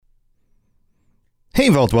Hey,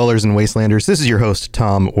 Vault Dwellers and Wastelanders, this is your host,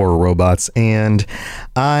 Tom or Robots, and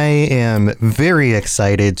I am very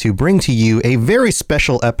excited to bring to you a very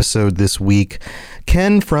special episode this week.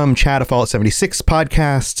 Ken from Chat of Fallout 76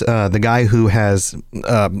 podcast, the guy who has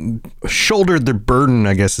shouldered the burden,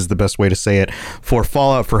 I guess is the best way to say it, for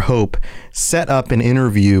Fallout for Hope, set up an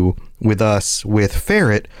interview with us with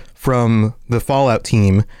Ferret from the Fallout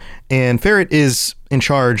team. And Ferret is in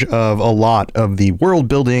charge of a lot of the world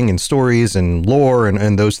building and stories and lore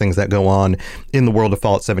and those things that go on in the world of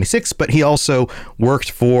Fallout 76. But he also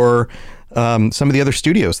worked for some of the other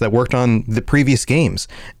studios that worked on the previous games.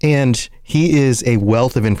 And he is a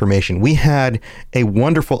wealth of information. We had a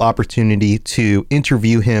wonderful opportunity to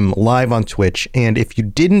interview him live on Twitch. And if you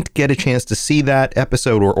didn't get a chance to see that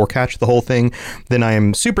episode or catch the whole thing, then I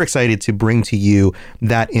am super excited to bring to you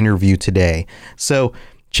that interview today. So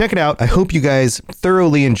check it out. I hope you guys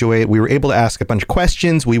thoroughly enjoy it. We were able to ask a bunch of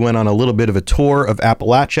questions. We went on a little bit of a tour of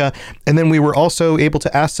Appalachia, and then we were also able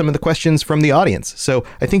to ask some of the questions from the audience. So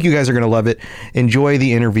I think you guys are going to love it. Enjoy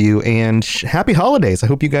the interview, and happy holidays. I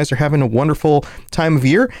hope you guys are having a wonderful time of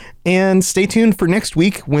year, and stay tuned for next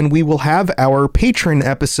week when we will have our patron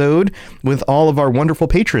episode with all of our wonderful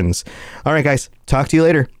patrons. All right, guys, talk to you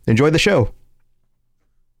later. Enjoy the show.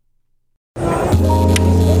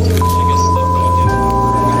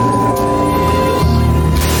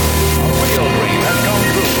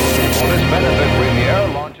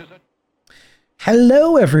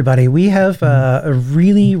 Hello, everybody. We have a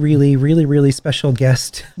really special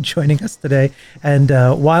guest joining us today. And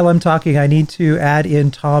while I'm talking, I need to add in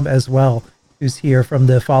Tom as well, who's here from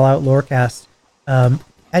the Fallout Lorecast.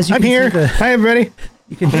 As you I'm can here. See Hi, everybody.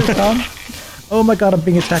 You can hear Tom. Oh my God, I'm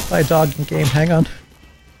being attacked by a dog in game. Hang on.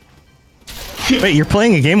 Wait, you're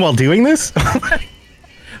playing a game while doing this?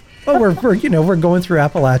 Oh, we're going through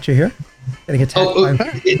Appalachia here. Getting attacked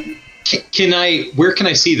by... Where can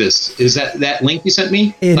I see this? Is that link you sent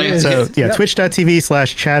me? Yep.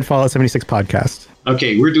 Twitch.tv/Chad Fallout 76 podcast.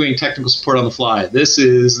 Okay, we're doing technical support on the fly. This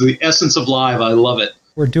is the essence of live. I love it.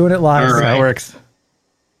 We're doing it live. All right. That works.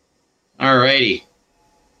 All righty.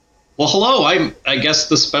 Well, hello. I'm, I guess,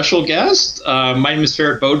 the special guest. My name is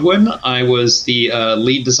Ferret Baudoin. I was the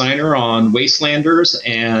lead designer on Wastelanders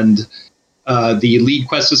and the lead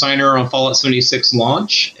quest designer on Fallout 76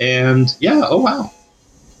 launch. And yeah, oh wow.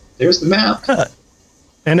 There's the map.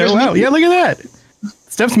 And oh wow, yeah, look at that.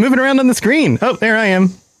 Stuff's moving around on the screen. Oh, there I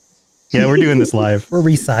am. Yeah, we're doing this live. We're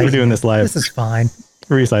resizing. We're doing this live. This is fine.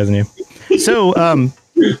 We're resizing you.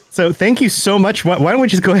 So thank you so much. Why don't we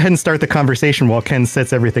just go ahead and start the conversation while Ken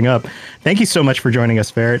sets everything up. Thank you so much for joining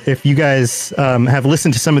us, Ferret. If you guys have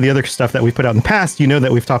listened to some of the other stuff that we put out in the past, you know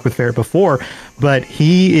that we've talked with Ferret before, but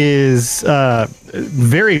he is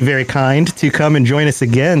very, very kind to come and join us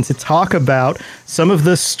again to talk about some of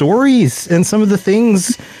the stories and some of the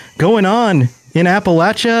things going on in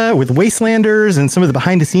Appalachia with Wastelanders and some of the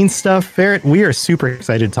behind the scenes stuff. Ferret, we are super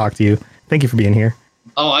excited to talk to you. Thank you for being here.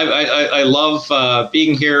 Oh, I love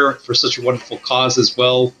being here for such a wonderful cause as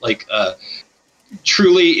well. Like,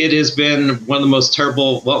 truly, it has been one of the most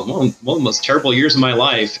terrible, one of the most terrible years of my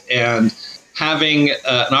life. And having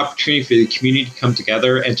an opportunity for the community to come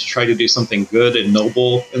together and to try to do something good and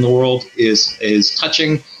noble in the world is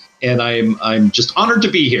touching. And I'm just honored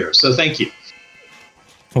to be here. So thank you.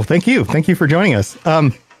 Well, thank you. Thank you for joining us.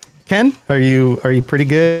 Ken, are you pretty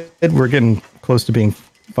good? We're getting close to being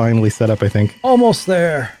finally set up, I think. Almost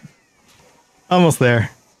there.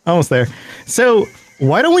 So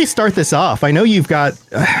why don't we start this off? I know you've got,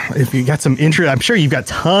 if you got some intro, I'm sure you've got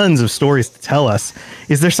tons of stories to tell us.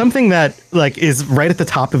 Is there something that like is right at the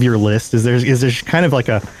top of your list? Is there kind of like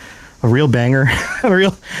a real banger,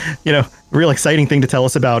 a real exciting thing to tell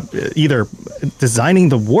us about either designing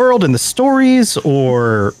the world and the stories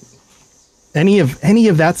or any of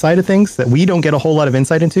that side of things that we don't get a whole lot of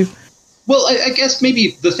insight into? Well, I guess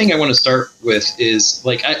maybe the thing I want to start with is,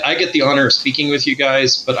 like, I get the honor of speaking with you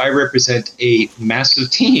guys, but I represent a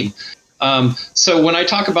massive team. So when I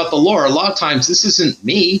talk about the lore, a lot of times this isn't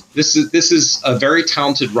me. This is very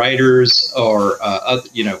talented writers or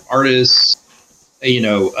artists,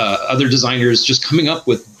 other designers just coming up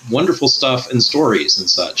with wonderful stuff and stories and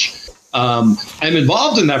such. I'm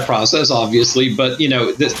involved in that process, obviously, but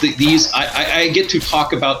I get to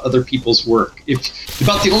talk about other people's work. If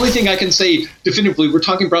about the only thing I can say definitively, we're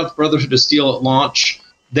talking about Brotherhood of Steel at launch,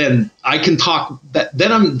 then I can talk.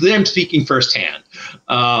 Then I'm speaking firsthand.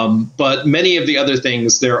 But many of the other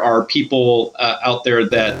things, there are people out there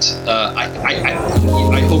that I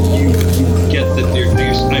hope you get that.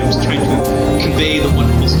 I'm just trying to convey the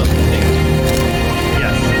wonderful stuff that they do.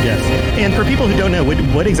 Yes. And for people who don't know,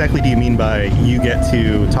 what exactly do you mean by you get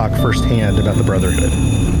to talk firsthand about the Brotherhood?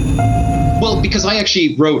 Well, because I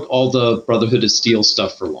actually wrote all the Brotherhood of Steel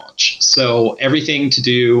stuff for launch. So everything to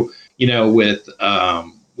do, with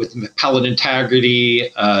Paladin Integrity,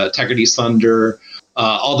 Integrity's Thunder,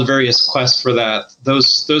 all the various quests for that.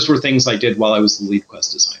 Those were things I did while I was the lead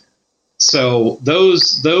quest designer. So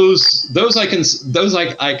those I can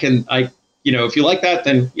if you like that,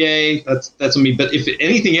 then yay, that's me. But if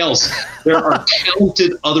anything else, there are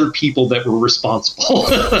talented other people that were responsible.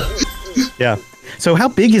 Yeah. So how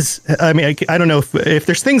big I don't know if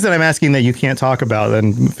there's things that I'm asking that you can't talk about,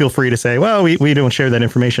 then feel free to say, well, we don't share that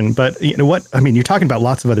information. But you're talking about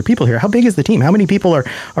lots of other people here. How big is the team? How many people are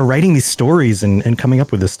writing these stories and coming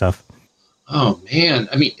up with this stuff? Oh, man.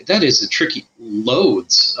 That is a tricky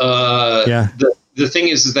loads. Yeah. The thing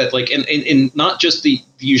is that in not just the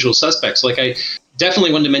usual suspects, I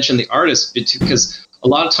definitely wanted to mention the artists because a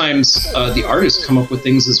lot of times the artists come up with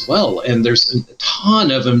things as well. And there's a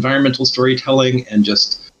ton of environmental storytelling and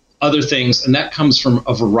just other things. And that comes from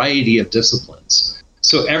a variety of disciplines.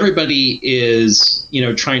 So everybody is,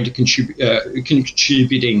 trying to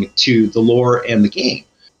contributing to the lore and the game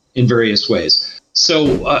in various ways.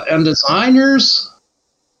 So and designers,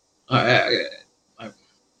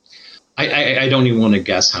 I don't even want to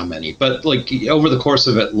guess how many, but over the course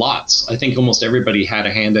of it, lots. I think almost everybody had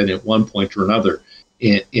a hand in it at one point or another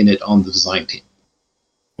in it on the design team.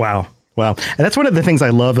 Wow. And that's one of the things I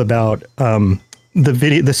love about the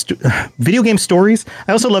video game stories.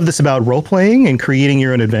 I also love this about role playing and creating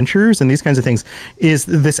your own adventures and these kinds of things, is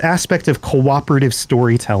this aspect of cooperative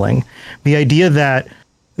storytelling. The idea that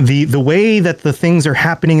the way that the things are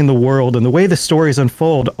happening in the world and the way the stories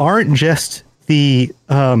unfold aren't just the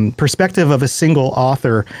perspective of a single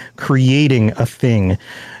author creating a thing.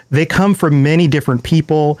 They come from many different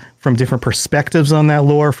people, from different perspectives on that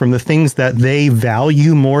lore, from the things that they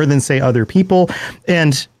value more than, say, other people.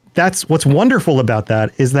 And that's what's wonderful about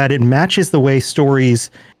that, is that it matches the way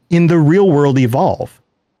stories in the real world evolve.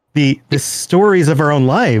 The stories of our own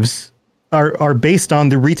lives are based on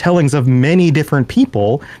the retellings of many different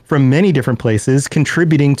people from many different places,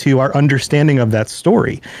 contributing to our understanding of that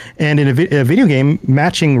story. And in a video game,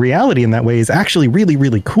 matching reality in that way is actually really,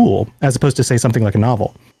 really cool, as opposed to, say, something like a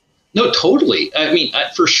novel. No, totally.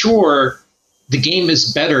 For sure, the game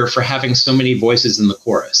is better for having so many voices in the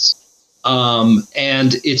chorus.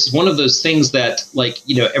 And it's one of those things that,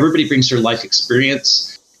 everybody brings their life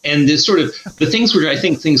experience. And this sort of the things where I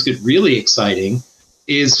think things get really exciting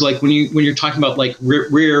is when you're talking about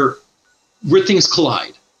where things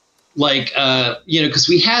collide, because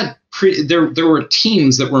we had there were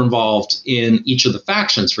teams that were involved in each of the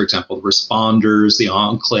factions, for example, the Responders, the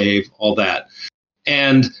Enclave, all that.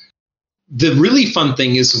 And the really fun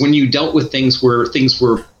thing is when you dealt with things where things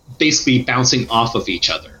were basically bouncing off of each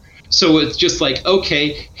other. So it's just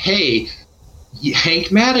okay, hey, Hank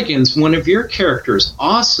Madigan's one of your characters.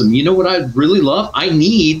 Awesome. You know what I'd really love? I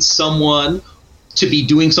need someone to be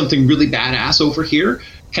doing something really badass over here.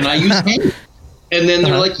 Can I use Hank? And then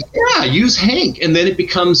they're yeah, use Hank. And then it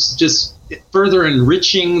becomes just further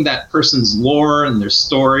enriching that person's lore and their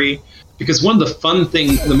story. Because one of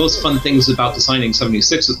the most fun things about designing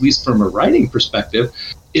 76, at least from a writing perspective,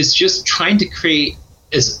 is just trying to create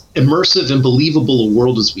as immersive and believable a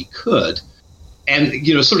world as we could. And,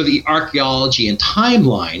 sort of the archaeology and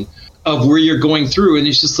timeline of where you're going through. And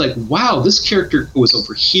it's just wow, this character was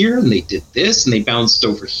over here and they did this and they bounced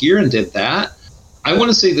over here and did that. I want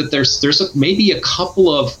to say that there's maybe a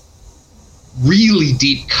couple of really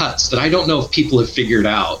deep cuts that I don't know if people have figured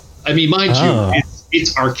out. Mind you,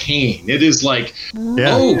 it's arcane. It is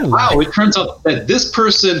wow, it turns out that this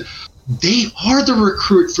person, they are the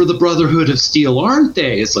recruit for the Brotherhood of Steel, aren't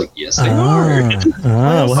they? It's yes, they are.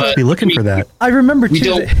 We'll have to be looking for that. I remember, too,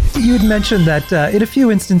 that you had mentioned that in a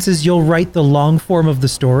few instances, you'll write the long form of the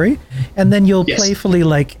story, and then you'll playfully,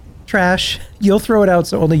 trash, you'll throw it out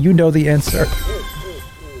so only you know the answer.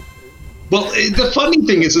 Well, the funny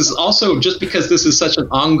thing is also just because this is such an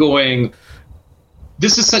ongoing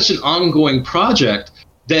project,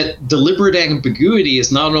 that deliberate ambiguity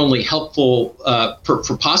is not only helpful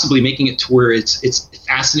for possibly making it to where it's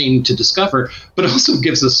fascinating to discover, but also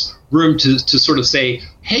gives us room to sort of say,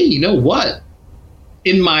 hey, you know what?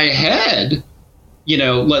 In my head,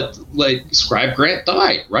 Scribe Grant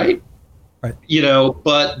died, right? Right.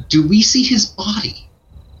 But do we see his body?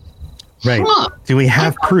 Right. Do we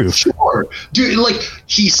have proof? Sure.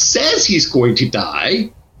 He says he's going to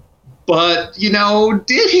die. But,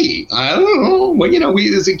 did he? I don't know. Well,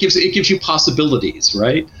 it gives you possibilities,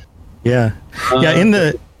 right? Yeah. Yeah.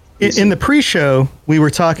 In the pre-show, we were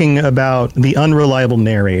talking about the unreliable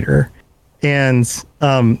narrator. And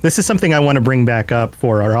this is something I want to bring back up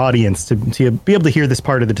for our audience to be able to hear this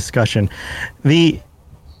part of the discussion.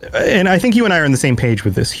 And I think you and I are on the same page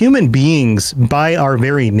with this. Human beings, by our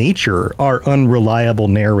very nature, are unreliable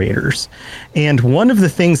narrators. And one of the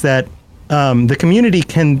things that the community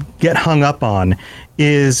can get hung up on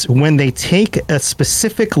is when they take a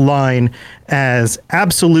specific line as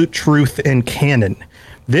absolute truth and canon.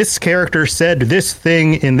 This character said this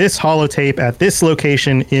thing in this holotape at this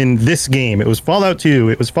location in this game. It was Fallout 2,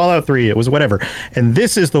 it was Fallout 3, it was whatever. And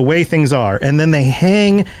this is the way things are. And then they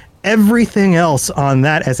hang everything else on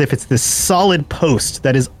that as if it's this solid post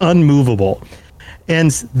that is unmovable.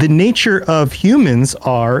 And the nature of humans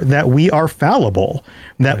are that we are fallible,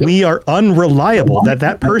 that we are unreliable,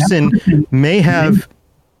 that person may have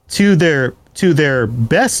to the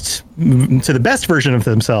best version of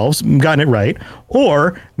themselves gotten it right,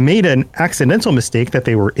 or made an accidental mistake that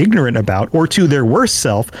they were ignorant about, or to their worst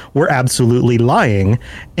self were absolutely lying.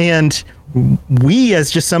 And we,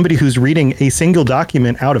 as just somebody who's reading a single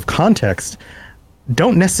document out of context,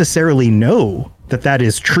 don't necessarily know that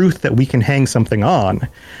is truth that we can hang something on.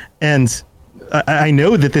 And I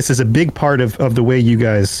know that this is a big part of the way you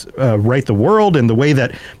guys write the world and the way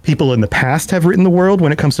that people in the past have written the world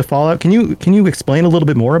when it comes to Fallout. Can you explain a little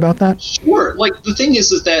bit more about that? Sure. Like, the thing is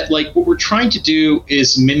that, like, what we're trying to do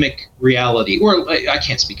is mimic reality. Or I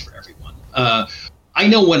can't speak for everyone. I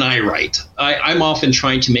know when I write, I'm often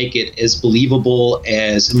trying to make it as believable,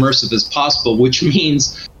 as immersive as possible, which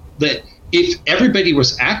means that if everybody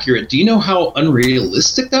was accurate, do you know how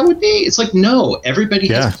unrealistic that would be? It's like, no, everybody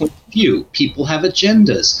has a point of view. People have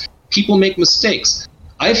agendas. People make mistakes.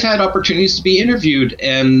 I've had opportunities to be interviewed,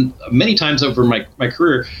 and many times over my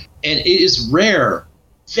career, and it is rare,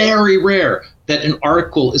 very rare, that an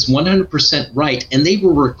article is 100% right, and they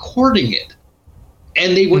were recording it.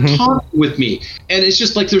 And they were talking with me. And it's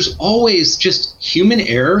just like, there's always just human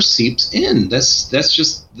error seeps in. That's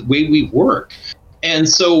just the way we work. And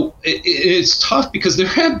so it's tough, because there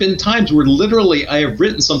have been times where literally I have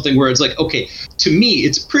written something where it's like, okay, to me,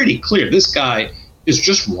 it's pretty clear. This guy is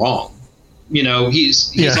just wrong. You know,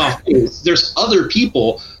 he's off base. There's other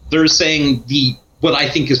people that are saying what I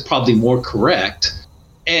think is probably more correct.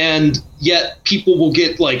 And yet people will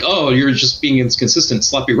get like, oh, you're just being inconsistent,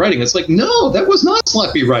 sloppy writing. It's like, no, that was not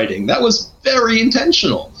sloppy writing. That was very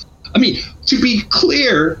intentional. I mean, to be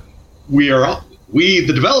clear, we,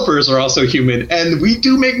 the developers, are also human, and we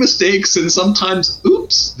do make mistakes, and sometimes,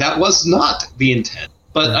 oops, that was not the intent.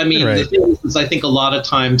 But I mean, the thing is, I think a lot of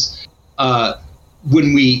times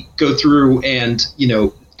when we go through and,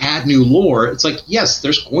 add new lore, it's like, yes,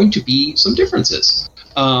 there's going to be some differences.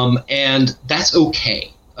 And that's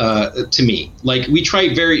okay to me. Like, we try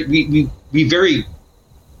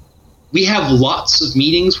we have lots of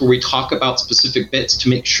meetings where we talk about specific bits to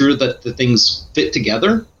make sure that the things fit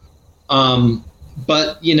together.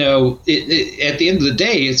 But at the end of the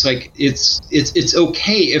day, it's like it's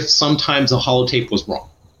okay if sometimes a holotape was wrong.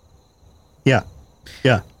 Yeah.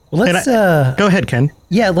 Well, let's go ahead, Ken.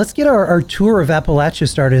 Yeah, let's get our tour of Appalachia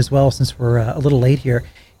started as well, since we're a little late here.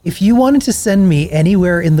 If you wanted to send me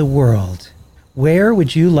anywhere in the world, where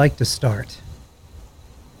would you like to start?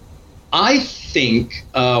 I think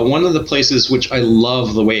one of the places which I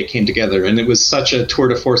love the way it came together, and it was such a tour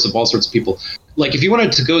de force of all sorts of people. Like, if you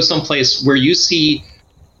wanted to go someplace where you see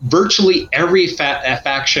virtually every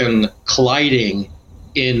faction colliding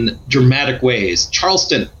in dramatic ways,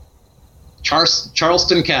 Charleston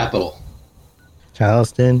capital.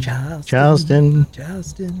 Charleston,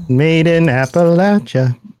 made in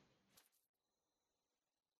Appalachia.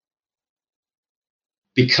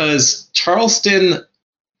 Because Charleston,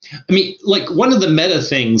 I mean, like, one of the meta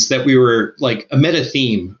things that we were, like, a meta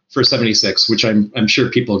theme for 76, which I'm sure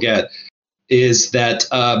people get, is that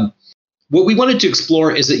what we wanted to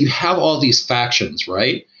explore is that you have all these factions,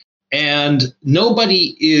 right? And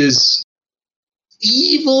nobody is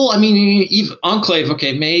evil. I mean, Enclave,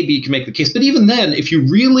 okay, maybe you can make the case. But even then, if you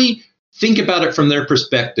really think about it from their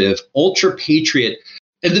perspective, Ultra Patriot,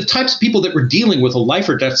 and the types of people that were dealing with a life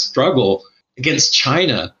or death struggle against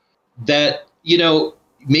China, that,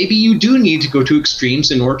 maybe you do need to go to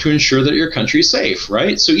extremes in order to ensure that your country is safe,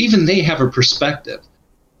 right? So even they have a perspective.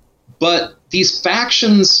 But these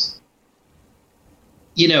factions,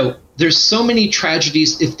 there's so many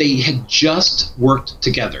tragedies if they had just worked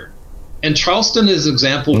together. And Charleston is an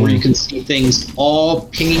example where you can see things all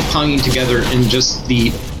pinging-ponging together in just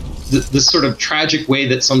the sort of tragic way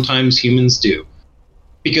that sometimes humans do.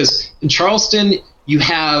 Because in Charleston, you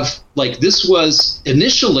have, like, this was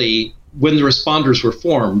initially, when the responders were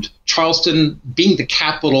formed, Charleston being the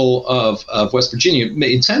capital of West Virginia,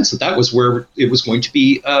 made sense that was where it was going to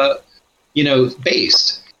be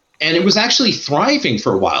based. And it was actually thriving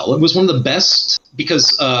for a while. It was one of the best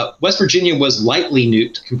because West Virginia was lightly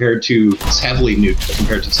heavily nuked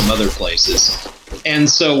compared to some other places. And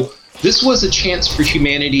so this was a chance for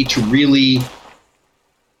humanity to really,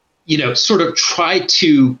 sort of try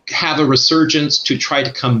to have a resurgence, to try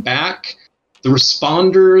to come back. The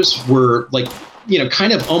responders were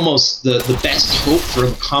kind of almost the best hope for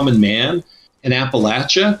the common man in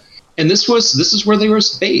Appalachia. And this is where they were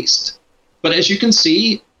based. But as you can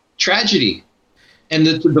see, tragedy. And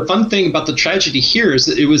the fun thing about the tragedy here is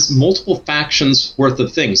that it was multiple factions worth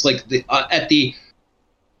of things. Like if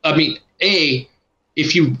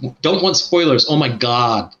you don't want spoilers, oh my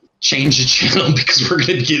God, change the channel because we're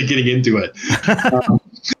going to get getting into it.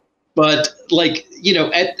 But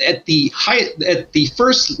at the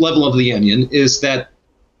first level of the onion is that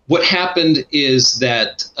what happened is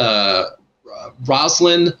that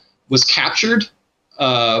Rosalind was captured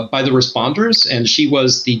by the responders, and she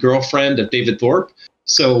was the girlfriend of David Thorpe.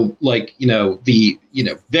 So the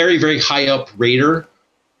very, very high up raider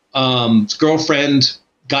girlfriend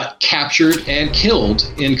got captured and killed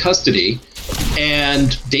in custody,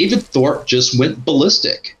 and David Thorpe just went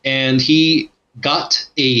ballistic, and he got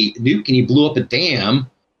a nuke and he blew up a dam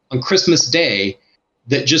on Christmas Day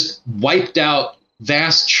that just wiped out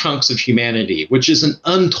vast chunks of humanity, which is an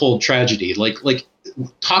untold tragedy. Like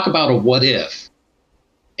talk about a what if.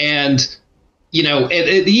 And and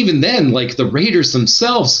even then, the raiders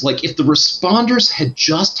themselves, if the responders had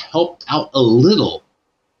just helped out a little,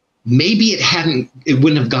 maybe it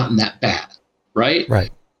wouldn't have gotten that bad, right?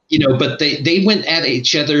 Right. But they went at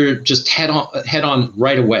each other just head on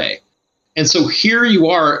right away. And so here you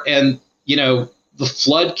are, and the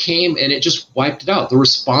flood came and it just wiped it out. The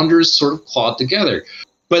responders sort of clawed together.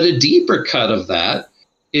 But a deeper cut of that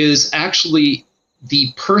is actually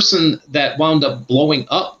the person that wound up blowing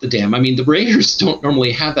up the dam. I mean, the raiders don't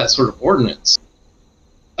normally have that sort of ordinance.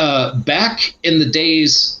 Back in the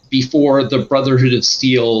days before the Brotherhood of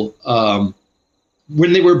Steel,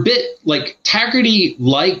 when they were Taggarty,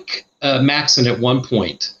 Maxon at one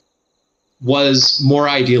point, was more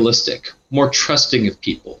idealistic, more trusting of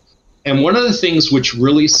people. And one of the things which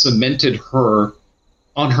really cemented her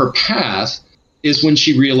on her path is when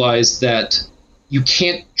she realized that you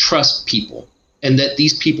can't trust people and that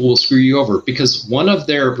these people will screw you over, because one of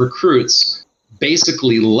their recruits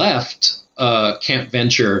basically left Camp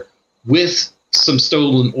Venture with some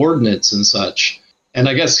stolen ordnance and such. And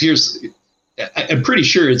I guess I'm pretty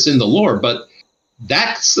sure it's in the lore, but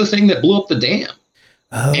that's the thing that blew up the dam.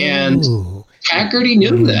 Oh. And Taggarty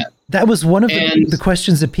knew that. That was one of the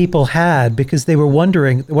questions that people had, because they were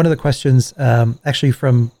wondering, one of the questions actually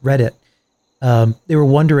from Reddit, they were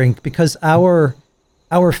wondering, because our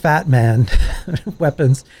fat man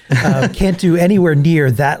weapons can't do anywhere near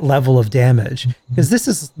that level of damage, because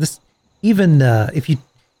this even a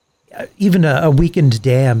weakened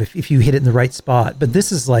dam, if you hit it in the right spot, but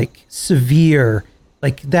this is severe,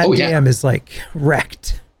 dam is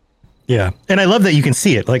wrecked. Yeah. And I love that you can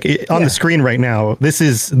see it on the screen right now. This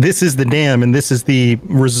is the dam, and this is the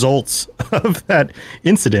results of that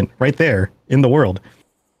incident right there in the world.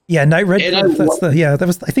 Yeah, Knight Redcliffe.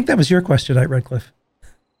 I think that was your question, Knight Redcliffe.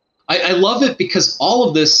 I love it because all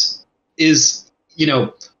of this is,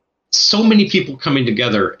 so many people coming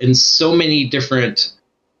together and so many different,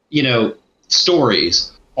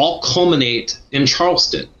 stories all culminate in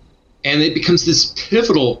Charleston. And it becomes this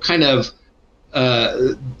pivotal kind of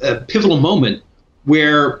a pivotal moment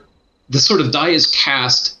where the sort of die is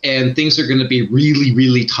cast and things are going to be really,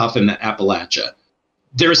 really tough in Appalachia.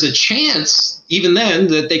 There's a chance even then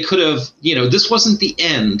that they could have, this wasn't the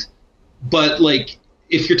end, but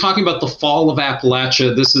if you're talking about the fall of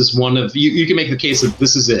Appalachia, this is one of, you can make the case that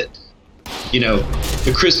this is it.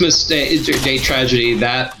 The Christmas Day tragedy,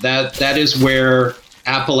 that is where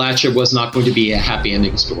Appalachia was not going to be a happy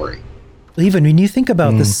ending story. Even when you think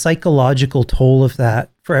about the psychological toll of that,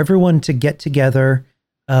 for everyone to get together,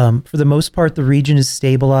 for the most part, the region is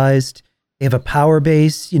stabilized. They have a power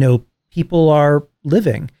base, people are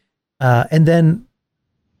living. And then,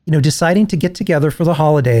 deciding to get together for the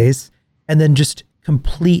holidays and then just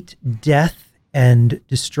complete death and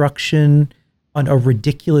destruction on a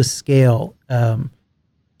ridiculous scale.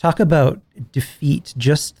 Talk about defeat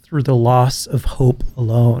just through the loss of hope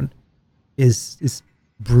alone is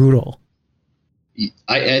brutal.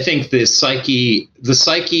 I think the psyche,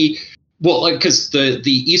 well, because the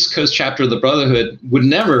East Coast chapter of the Brotherhood would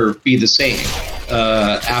never be the same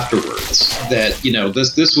afterwards. That,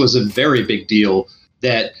 this was a very big deal,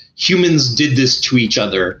 that humans did this to each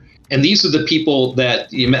other. And these are the people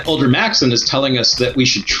that Elder Maxon is telling us that we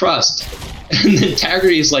should trust. And then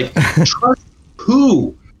Taggarty is like, trust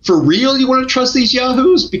who? For real, you want to trust these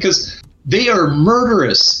yahoos? Because they are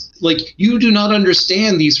murderous. Like, you do not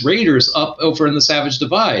understand these raiders up over in the Savage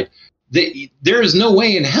Divide. There is no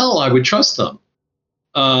way in hell I would trust them.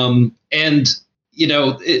 And, you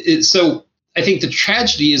know, so I think the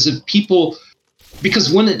tragedy is that people,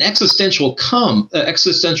 because when an existential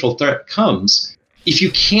threat comes, if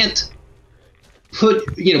you can't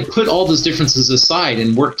put all those differences aside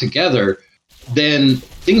and work together, then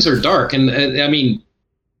things are dark. And I mean,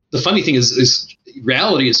 the funny thing is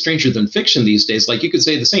reality is stranger than fiction these days. Like, you could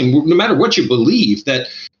say the same, no matter what you believe, that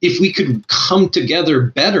if we could come together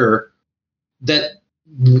better, that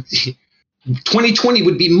 2020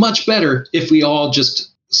 would be much better if we all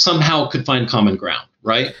just somehow could find common ground,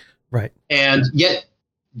 right? Right. And yet,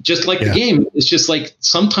 just like the game, it's just like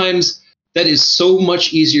sometimes that is so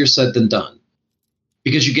much easier said than done,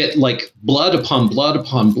 because you get like blood upon blood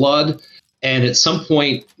upon blood, and at some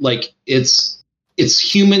point, like it's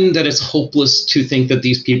human that it's hopeless to think that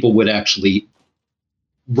these people would actually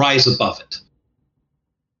rise above it.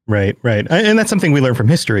 Right. And that's something we learn from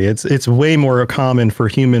history. It's way more common for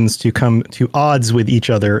humans to come to odds with each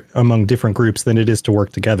other among different groups than it is to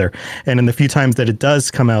work together. And in the few times that it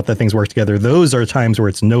does come out that things work together, those are times where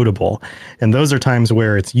it's notable. And those are times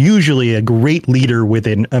where it's usually a great leader with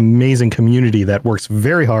an amazing community that works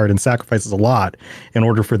very hard and sacrifices a lot in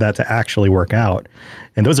order for that to actually work out.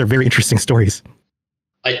 And those are very interesting stories.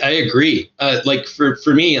 I agree. Like for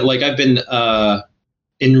me, like I've been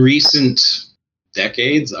in recent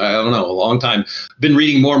decades, I don't know, a long time, been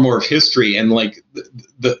reading more and more of history, and like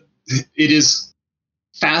it is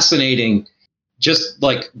fascinating, just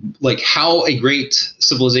like how a great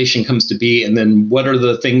civilization comes to be, and then what are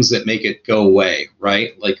the things that make it go away,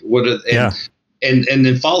 right? Like what are and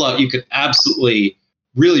then Fallout, you could absolutely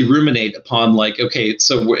really ruminate upon, like, okay,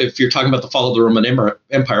 so if you're talking about the fall of the Roman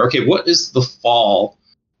Empire, okay, what is the fall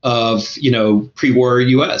of, you know, pre-war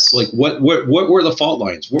US? Like what were the fault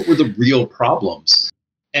lines? What were the real problems?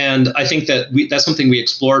 And I think that that's something we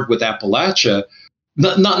explored with Appalachia,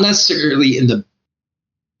 not necessarily in the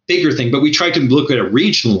bigger thing, but we tried to look at it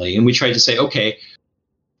regionally, and we tried to say, okay,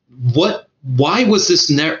 why was this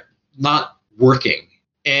not working?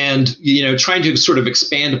 And, you know, trying to sort of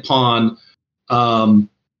expand upon,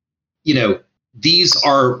 you know,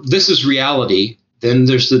 this is reality. Then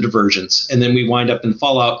there's the divergence, and then we wind up in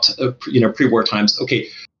Fallout, you know, pre-war times. Okay,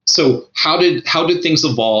 so how did things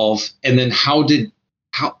evolve, and then how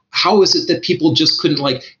is it that people just couldn't,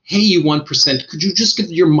 like, hey, you 1%, could you just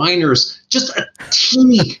give your miners just a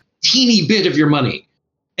teeny bit of your money,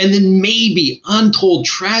 and then maybe untold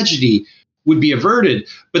tragedy would be averted.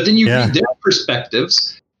 But then you read their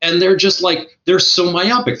perspectives, and they're just like, they're so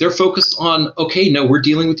myopic. They're focused on, okay, no, we're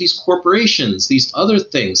dealing with these corporations, these other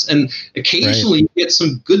things. And occasionally you get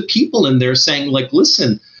some good people in there saying, like,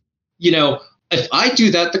 listen, you know, if I do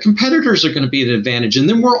that, the competitors are going to be at an advantage, and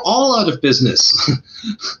then we're all out of business.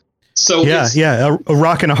 So a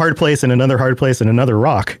rock in a hard place and another hard place and another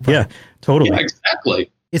rock. Yeah, totally. Yeah, exactly.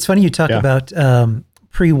 It's funny you talk about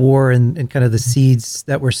pre-war and kind of the seeds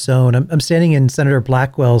that were sown. I'm standing in Senator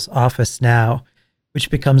Blackwell's office now, which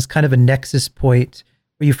becomes kind of a nexus point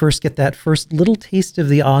where you first get that first little taste of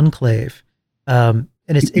the enclave. And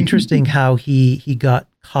it's interesting how he got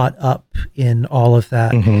caught up in all of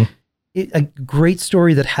that. Mm-hmm. A great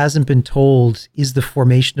story that hasn't been told is the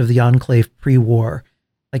formation of the enclave pre-war.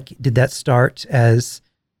 Like, did that start as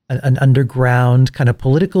an underground kind of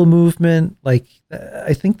political movement? Like,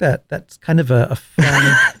 I think that's kind of a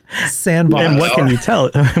fun sandbox. And what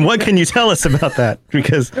can you tell us about that?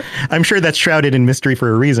 Because I'm sure that's shrouded in mystery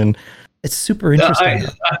for a reason. It's super interesting.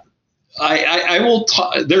 I will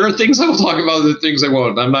talk. There are things I will talk about, and things I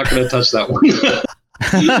won't. I'm not going to touch that one.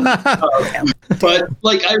 But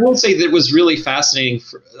like, I will say that it was really fascinating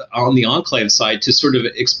on the Enclave side to sort of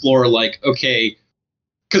explore, like, okay,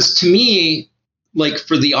 because to me, like,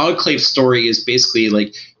 for the Enclave story is basically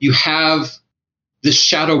like you have this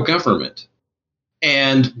shadow government,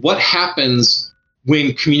 and what happens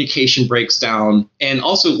when communication breaks down. And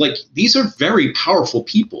also, like, these are very powerful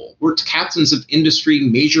people. We're captains of industry,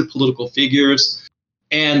 major political figures.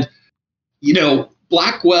 And, you know,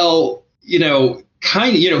 Blackwell, you know,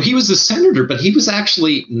 kind of, you know, he was a senator, but he was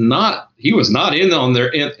actually not in on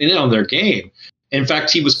their game. In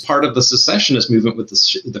fact, he was part of the secessionist movement with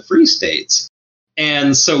the Free States.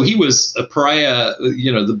 And so he was a pariah,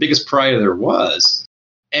 you know, the biggest pariah there was.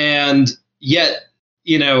 And yet,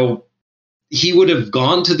 you know, he would have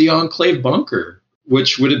gone to the Enclave bunker,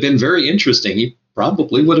 which would have been very interesting. He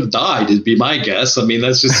probably would have died, it'd be my guess. I mean,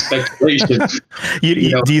 that's just speculation.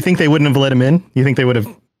 Do you think they wouldn't have let him in? You think they would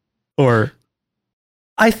have, or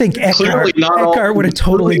I think clearly not all, Eckhart would have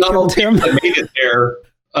totally not all killed him. people that made it there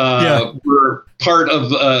were part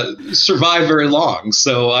of survive very long.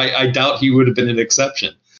 So I doubt he would have been an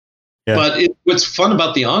exception. Yeah. But what's fun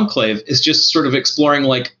about the Enclave is just sort of exploring,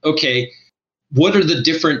 like, okay, what are the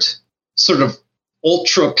different sort of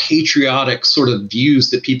ultra patriotic sort of views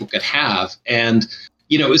that people could have? And,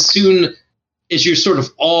 you know, as soon as you're sort of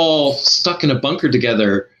all stuck in a bunker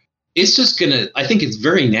together, it's just going to, I think it's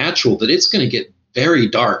very natural that it's going to get very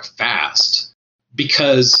dark fast,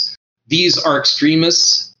 because these are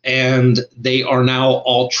extremists and they are now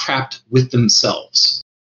all trapped with themselves.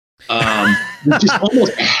 Which is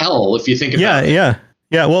almost hell if you think about it.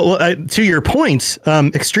 Yeah. Well, to your point,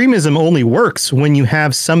 extremism only works when you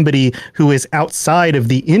have somebody who is outside of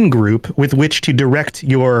the in-group with which to direct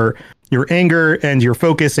your anger and your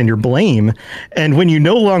focus and your blame. And when you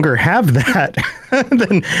no longer have that,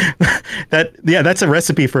 then that's a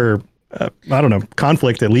recipe for,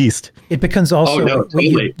 conflict, at least. It becomes also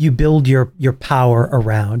totally. you build your power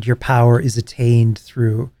around. Your power is attained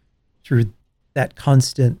through that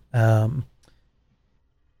constant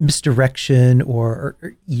misdirection, or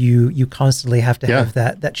you constantly have to have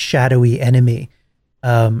that shadowy enemy.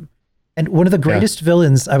 And one of the greatest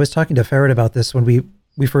villains, I was talking to Ferret about this when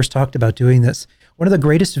we first talked about doing this. One of the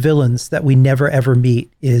greatest villains that we never ever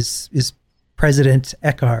meet is President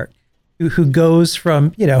Eckhart, who goes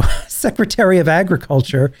from, Secretary of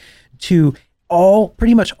Agriculture to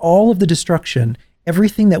pretty much all of the destruction,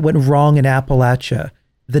 everything that went wrong in Appalachia,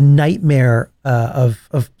 the nightmare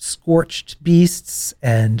of scorched beasts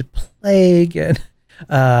and plague and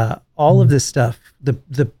all of this stuff,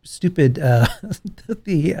 the stupid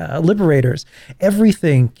the liberators,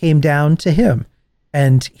 everything came down to him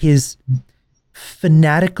and his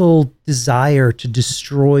fanatical desire to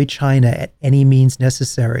destroy China at any means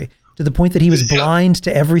necessary, to the point that he was blind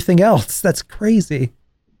to everything else. That's crazy.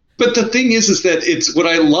 But the thing is that it's what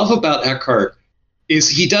I love about Eckhart is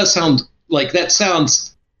he does sound like that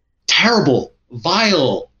sounds terrible,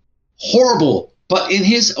 vile, horrible, but in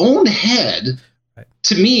his own head,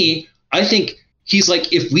 to me, I think he's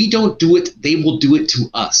like, if we don't do it, they will do it to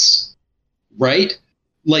us, right?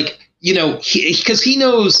 Like, because he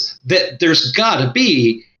knows that there's gotta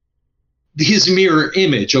be his mirror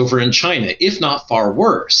image over in China, if not far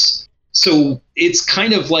worse. So it's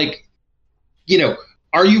kind of like,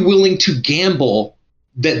 are you willing to gamble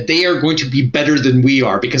that they are going to be better than we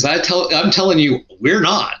are? Because I'm telling you, we're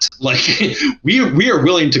not. Like, we are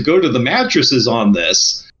willing to go to the mattresses on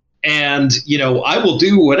this, and I will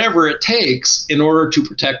do whatever it takes in order to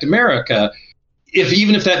protect America.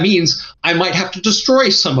 Even if that means I might have to destroy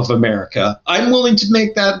some of America, I'm willing to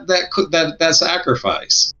make that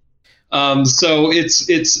sacrifice. So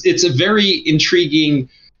it's a very intriguing.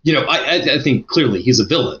 I think clearly he's a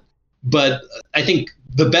villain, but I think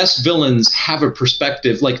the best villains have a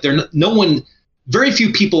perspective. Like very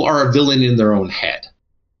few people are a villain in their own head.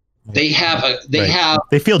 They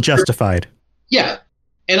feel justified. Yeah.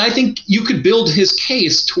 And I think you could build his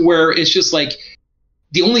case to where it's just like,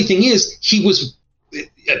 the only thing is he was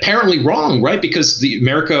apparently wrong, right? Because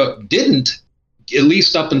America didn't, at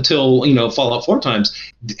least up until, Fallout 4 times,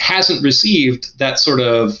 hasn't received that sort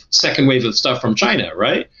of second wave of stuff from China,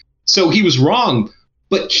 right? So he was wrong,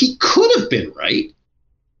 but he could have been right.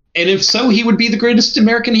 And if so, he would be the greatest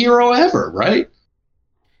American hero ever, right?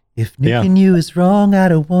 If Nick you is wrong, I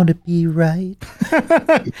don't want to be right.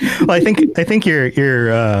 Well, I think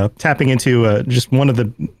you're tapping into just one of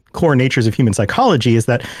the core natures of human psychology, is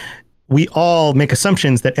that we all make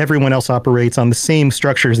assumptions that everyone else operates on the same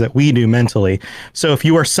structures that we do mentally. So if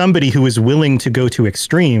you are somebody who is willing to go to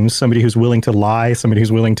extremes, somebody who's willing to lie, somebody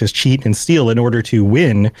who's willing to cheat and steal in order to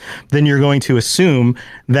win, then you're going to assume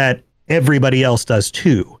that everybody else does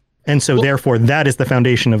too. And so therefore that is the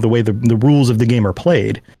foundation of the way the rules of the game are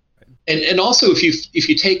played. And also, if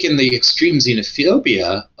you take in the extreme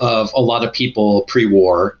xenophobia of a lot of people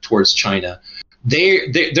pre-war towards China,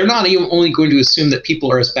 they're not even only going to assume that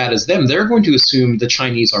people are as bad as them. They're going to assume the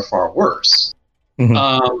Chinese are far worse.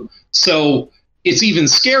 Mm-hmm. So it's even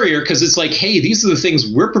scarier, because it's like, hey, these are the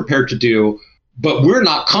things we're prepared to do, but we're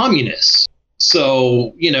not communists.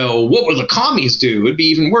 So, what would the commies do? It'd be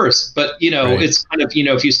even worse. But, right. It's kind of,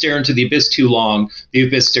 if you stare into the abyss too long, the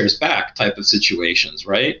abyss stares back type of situations,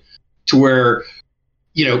 right? To where,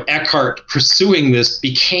 Eckhart pursuing this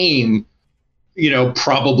became,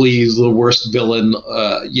 probably the worst villain,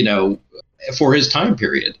 for his time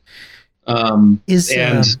period. And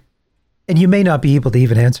you may not be able to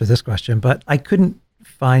even answer this question, but I couldn't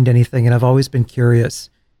find anything, and I've always been curious.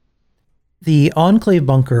 The Enclave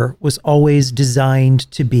bunker was always designed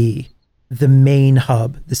to be the main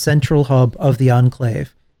hub, the central hub of the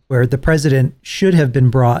Enclave, where the president should have been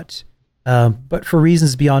brought, but for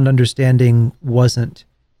reasons beyond understanding wasn't.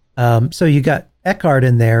 So you got Eckhart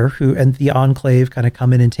in there, and the Enclave kind of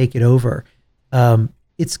come in and take it over.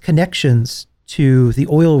 Its connections to the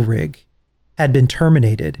oil rig had been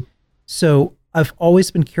terminated. So I've always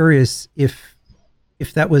been curious if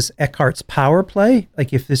that was Eckhart's power play,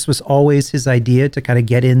 like if this was always his idea to kind of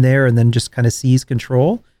get in there and then just kind of seize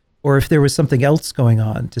control, or if there was something else going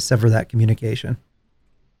on to sever that communication.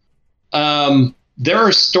 There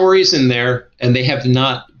are stories in there, and they have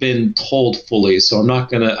not been told fully. So I'm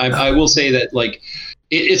not gonna. I will say that, like,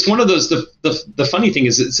 it's one of those. The funny thing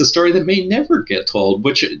is, it's a story that may never get told,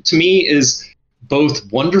 which to me is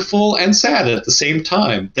both wonderful and sad at the same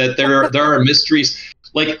time. That there are mysteries.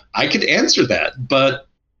 Like, I could answer that, but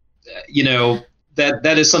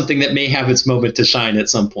that is something that may have its moment to shine at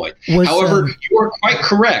some point. However, you are quite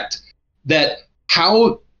correct that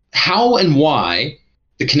how and why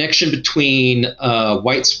the connection between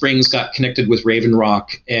White Springs got connected with Raven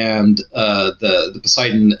Rock and the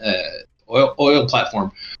Poseidon oil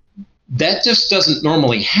platform, that just doesn't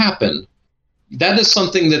normally happen. That is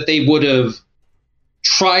something that they would have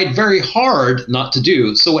tried very hard not to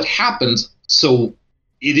do. So what happens? So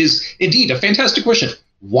it is indeed a fantastic question.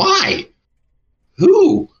 Why?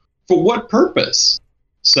 Who? For what purpose?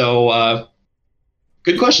 So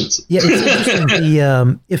good questions. Yeah, it's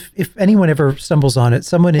interesting. If anyone ever stumbles on it,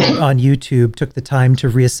 someone on YouTube took the time to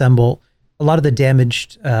reassemble a lot of the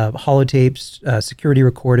damaged holotapes, security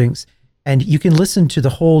recordings, and you can listen to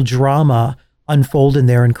the whole drama unfold in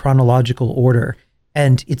there in chronological order.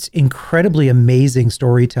 And it's incredibly amazing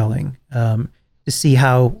storytelling to see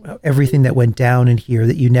how everything that went down in here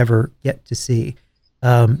that you never get to see.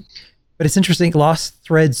 But it's interesting. Lost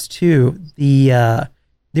Threads too. There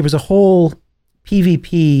was a whole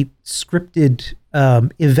PvP scripted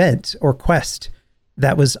event or quest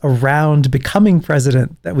that was around becoming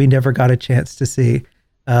president that we never got a chance to see.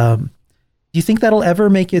 Do you think that'll ever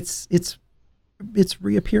make its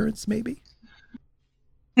reappearance? Maybe.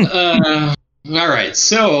 All right.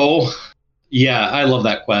 So, yeah, I love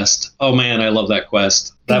that quest. Oh man, I love that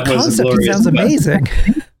quest. That was a glorious. It sounds amazing.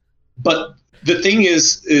 But the thing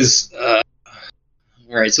is, all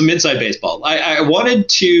right. Some inside baseball. I wanted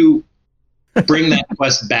to bring that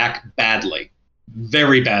quest back badly,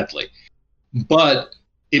 very badly, but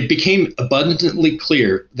it became abundantly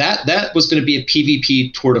clear that that was going to be a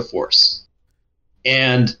PvP tour de force,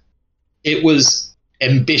 and it was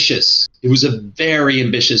ambitious. It was a very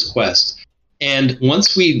ambitious quest. And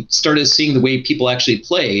once we started seeing the way people actually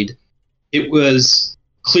played, it was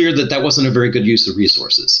clear that that wasn't a very good use of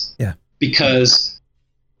resources. Yeah. Because,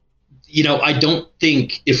 I don't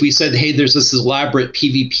think if we said, hey, there's this elaborate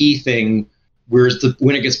PvP thing where the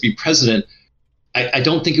winner gets to be president, I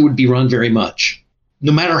don't think it would be run very much,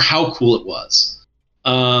 no matter how cool it was.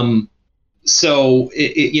 So,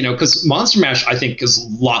 because Monster Mash, I think, is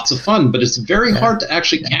lots of fun, but it's very hard to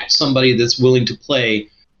actually catch somebody that's willing to play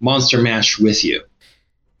Monster Mash with you.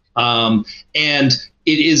 And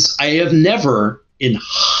it is, I have never, in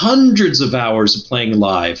hundreds of hours of playing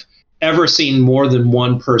live, ever seen more than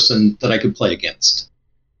one person that I could play against.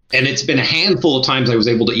 And it's been a handful of times I was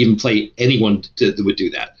able to even play anyone that would do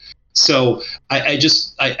that. So I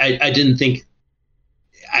didn't think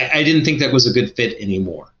that was a good fit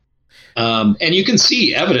anymore. And you can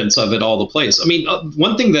see evidence of it all the place. I mean,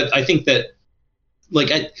 one thing that I think that,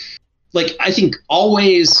 I think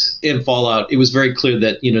always in Fallout, it was very clear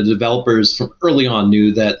that, the developers from early on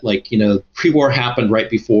knew that, pre-war happened right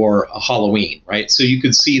before Halloween, right? So you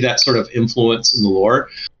could see that sort of influence in the lore.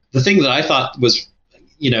 The thing that I thought was,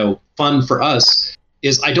 fun for us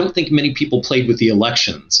is I don't think many people played with the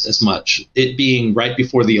elections as much, it being right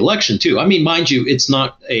before the election too. I mean, mind you, it's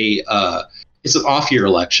not it's an off-year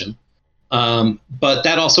election. But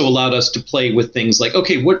that also allowed us to play with things like,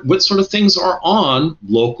 okay, what sort of things are on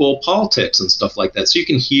local politics and stuff like that. So you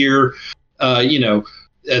can hear,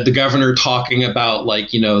 the governor talking about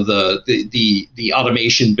the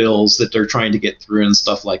automation bills that they're trying to get through and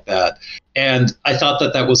stuff like that. And I thought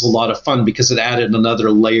that was a lot of fun because it added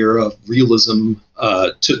another layer of realism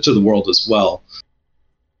to the world as well.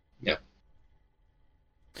 Yeah.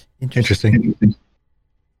 Interesting.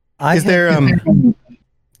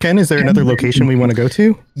 Ken, is there another location we want to go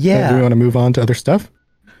to? Yeah. Do we want to move on to other stuff?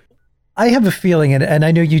 I have a feeling, and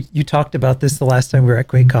I know you talked about this the last time we were at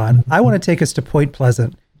QuakeCon. I want to take us to Point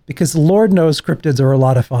Pleasant because Lord knows cryptids are a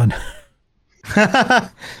lot of fun.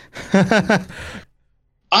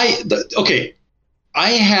 I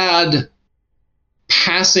had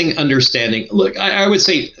passing understanding. Look, I would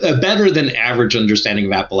say a better than average understanding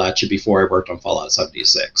of Appalachia before I worked on Fallout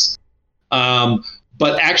 76.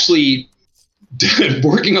 But actually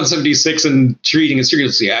working on 76 and treating it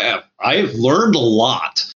seriously, I have learned a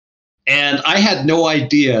lot. And I had no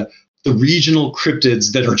idea the regional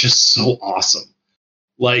cryptids that are just so awesome.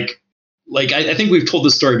 Like I think we've told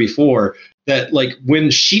this story before, that like when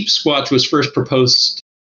Sheep Squatch was first proposed,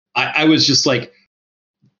 I was just like,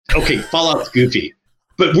 okay, Fallout's goofy,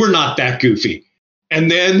 but we're not that goofy.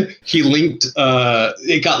 And then he linked,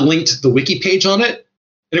 it got linked the wiki page on it,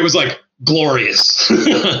 and it was like, glorious.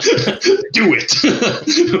 Do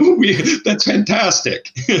it. That's fantastic.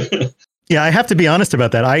 Yeah, I have to be honest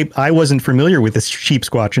about that. I wasn't familiar with this Sheep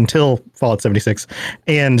Squatch until Fallout 76.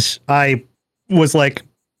 And I was like,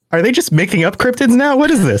 are they just making up cryptids now?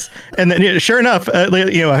 What is this? And then sure enough,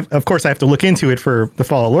 of course I have to look into it for the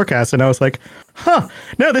Fallout Lorecast. And I was like,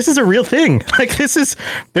 no, this is a real thing. Like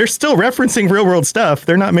they're still referencing real world stuff.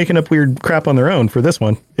 They're not making up weird crap on their own for this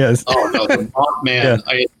one. Yes. Oh no, the Mothman. Yeah.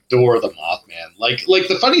 I adore the Mothman. Like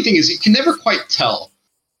the funny thing is you can never quite tell.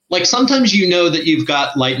 Like sometimes you know that you've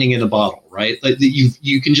got lightning in a bottle, right? Like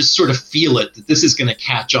you can just sort of feel it, that this is going to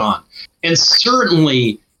catch on. And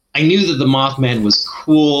certainly I knew that the Mothman was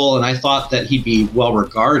cool, and I thought that he'd be well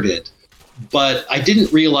regarded, but I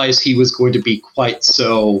didn't realize he was going to be quite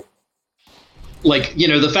so. Like,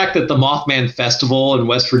 the fact that the Mothman Festival in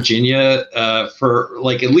West Virginia, for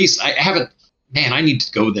like at least I haven't. Man, I need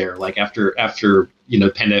to go there. Like after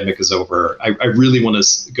pandemic is over, I really want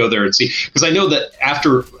to go there and see, because I know that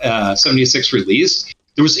after 76 released,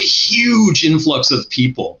 there was a huge influx of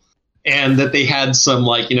people. And that they had some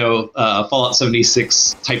Fallout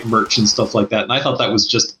 76 type merch and stuff like that. And I thought that was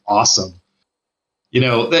just awesome.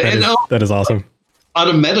 That is awesome. On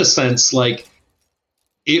a meta sense, like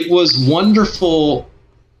it was wonderful.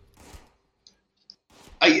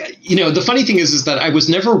 The funny thing is that I was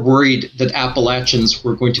never worried that Appalachians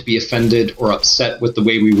were going to be offended or upset with the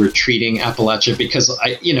way we were treating Appalachia, because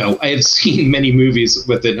I have seen many movies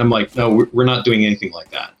with it. And I'm like, no, we're not doing anything like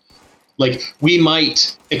that. Like we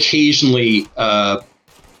might occasionally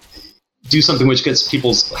do something which gets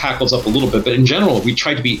people's hackles up a little bit, but in general, we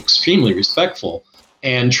try to be extremely respectful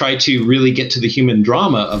and try to really get to the human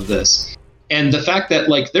drama of this. And the fact that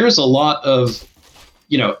like there's a lot of,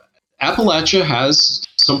 Appalachia has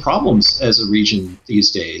some problems as a region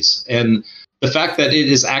these days, and the fact that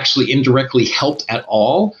it is actually indirectly helped at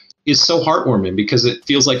all is so heartwarming, because it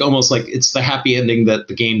feels like almost like it's the happy ending that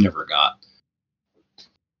the game never got.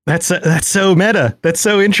 That's so meta. That's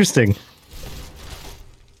so interesting.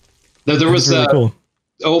 There was really cool.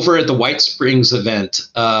 Over at the White Springs event,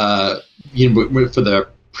 for the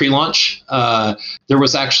pre-launch, there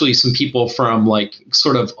was actually some people from like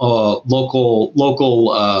sort of local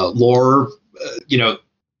lore,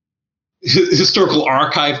 historical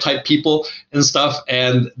archive type people and stuff,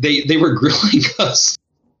 and they were grilling us.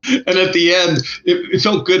 And at the end, it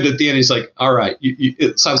felt good. At the end, he's like, "All right,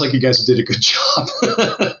 it sounds like you guys did a good job."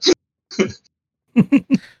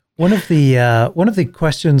 One of the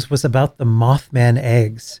questions was about the Mothman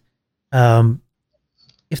eggs.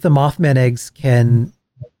 If the Mothman eggs can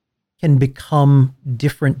become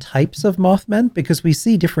different types of Mothmen, because we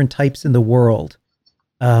see different types in the world.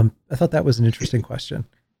 I thought that was an interesting question.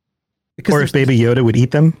 Because or if Baby Yoda would eat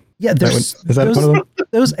them. Yeah, is that one of them?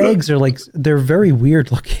 Those eggs are they're very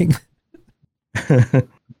weird looking.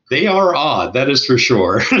 They are odd, that is for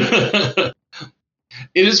sure. It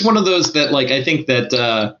is one of those that I think that,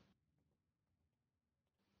 a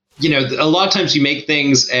lot of times you make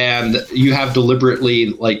things and you have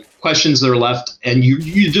deliberately questions that are left, and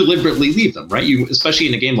you deliberately leave them, right? Especially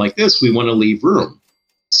in a game like this, we want to leave room.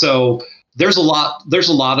 So there's a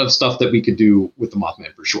lot of stuff that we could do with the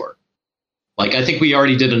Mothman for sure. I think we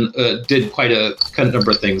already did quite a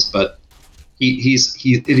number of things, but he's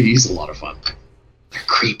a lot of fun. They're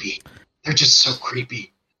creepy. They're just so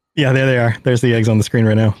creepy. Yeah, there they are. There's the eggs on the screen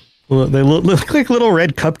right now. They look like little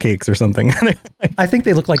red cupcakes or something. I think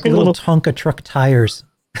they look like little Tonka truck tires.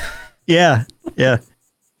 Yeah. It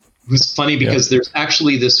was funny because there's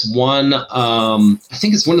actually this one, I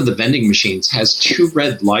think it's one of the vending machines, has two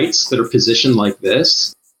red lights that are positioned like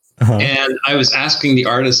this. Uh-huh. And I was asking the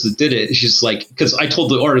artist that did it. She's like, because I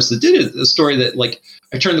told the artist that did it the story that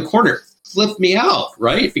I turned the corner, it flipped me out,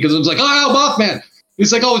 right? Because I was like, oh, Mothman.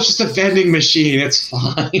 He's like, oh, it's just a vending machine. It's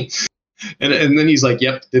fine. And then he's like,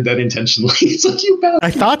 yep, did that intentionally. It's like, you bastard.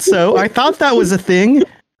 I thought so. I thought that was a thing.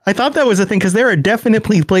 Because there are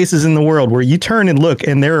definitely places in the world where you turn and look,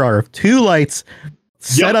 and there are two lights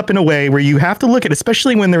set up in a way where you have to look at,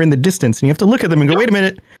 especially when they're in the distance, and you have to look at them and go, wait a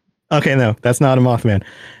minute. Okay, no, that's not a Mothman.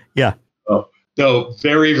 Yeah. Oh, No,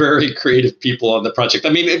 very, very creative people on the project. I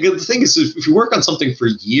mean, the thing is, if you work on something for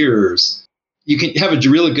years, you can have a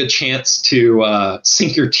really good chance to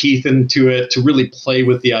sink your teeth into it, to really play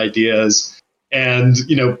with the ideas, and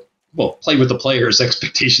play with the players'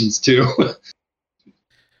 expectations too.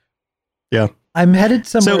 Yeah, I'm headed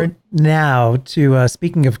somewhere now to.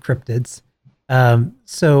 Speaking of cryptids,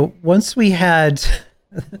 so once we had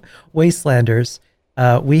Wastelanders,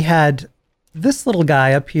 we had this little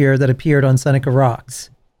guy up here that appeared on Seneca Rocks.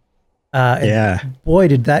 And boy,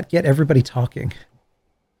 did that get everybody talking.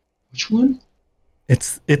 Which one?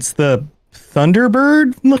 It's the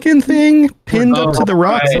Thunderbird looking thing pinned up to the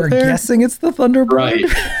rocks up there. We're guessing it's the Thunderbird. Right.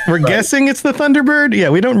 We're guessing it's the Thunderbird. Yeah,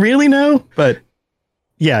 we don't really know, but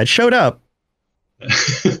yeah, it showed up.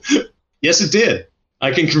 Yes, it did.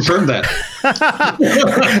 I can confirm that.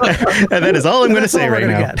 And that is all I'm going to say right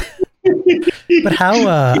now. But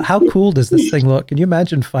how cool does this thing look? Can you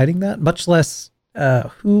imagine fighting that? Much less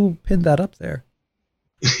who pinned that up there?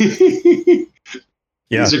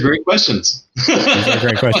 Yeah. These are great questions. These are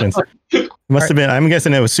great questions. Must have been, I'm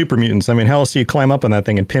guessing it was super mutants. I mean, how else do you climb up on that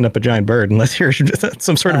thing and pin up a giant bird unless you're just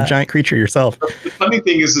some sort of giant creature yourself? The funny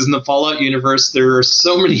thing is in the Fallout universe, there are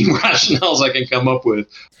so many rationales I can come up with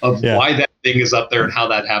of why that thing is up there and how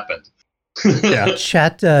that happened. Yeah.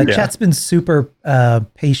 Chat's been super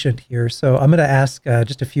patient here, so I'm going to ask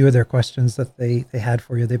just a few of their questions that they had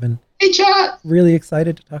for you. They've been really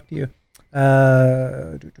excited to talk to you.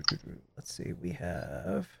 Let's see. We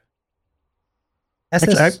have.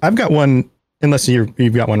 Actually, I've got one. Unless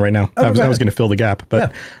you've got one right now, I was going to fill the gap,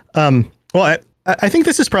 but well, I think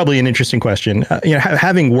this is probably an interesting question.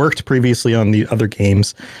 Having worked previously on the other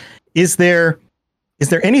games, is there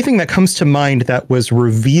anything that comes to mind that was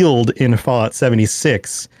revealed in Fallout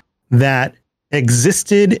 76 that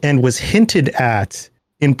existed and was hinted at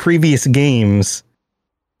in previous games,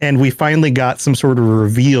 and we finally got some sort of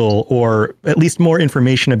reveal or at least more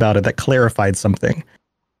information about it that clarified something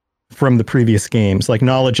from the previous games, like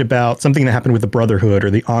knowledge about something that happened with the Brotherhood or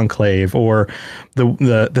the Enclave or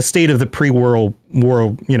the state of the pre-war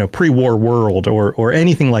world or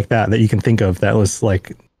anything like that you can think of that was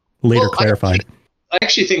like later clarified? I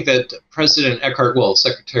actually think that President Eckhart,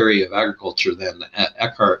 Secretary of Agriculture then,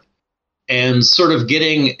 Eckhart, and sort of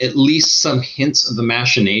getting at least some hints of the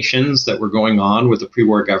machinations that were going on with the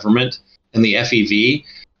pre-war government and the FEV.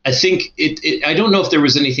 I think I don't know if there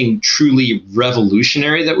was anything truly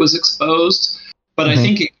revolutionary that was exposed, but I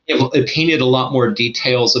think it painted a lot more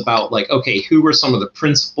details about, like, okay, who were some of the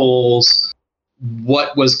principals,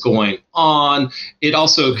 what was going on. It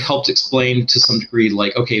also helped explain to some degree,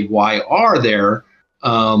 like, okay, why are there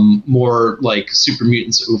more like super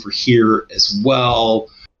mutants over here as well?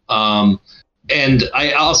 And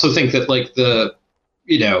I also think that, like,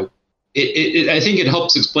 I think it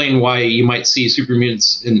helps explain why you might see super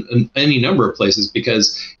mutants in any number of places,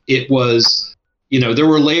 because it was, there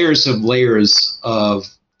were layers of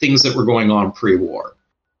things that were going on pre-war.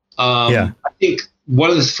 I think one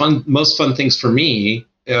of the most fun things for me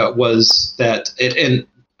was that, it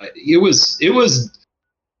was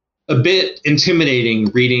a bit intimidating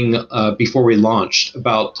reading before we launched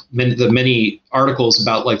about the many articles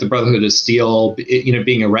about, like, the Brotherhood of Steel,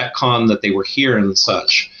 being a retcon that they were here and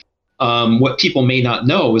such. What people may not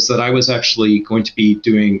know is that I was actually going to be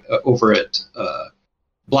doing over at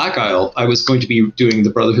Black Isle. I was going to be doing the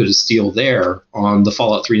Brotherhood of Steel there on the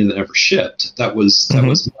Fallout 3 that never shipped. That was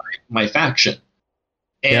my faction,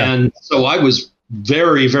 and so I was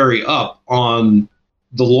very, very up on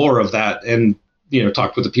the lore of that, and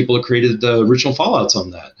talked with the people who created the original Fallouts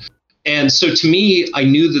on that. And so to me, I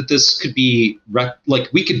knew that this could be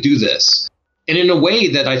we could do this, and in a way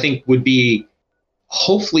that I think would be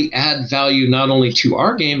hopefully add value not only to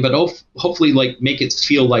our game, but hopefully, like, make it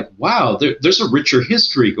feel like, wow, there's a richer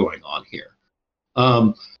history going on here.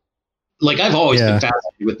 Like, I've always been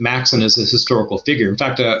fascinated with Maxon as a historical figure. In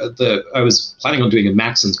fact, I was planning on doing a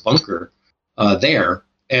Maxon's bunker there.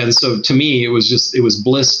 And so to me, it was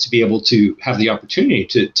bliss to be able to have the opportunity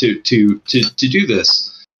to do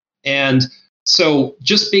this. And so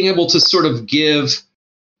just being able to sort of give,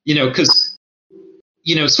 because,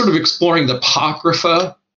 sort of exploring the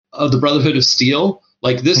apocrypha of the Brotherhood of Steel,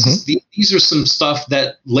 like this, these are some stuff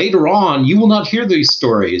that later on you will not hear these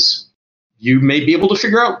stories. You may be able to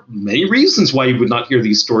figure out many reasons why you would not hear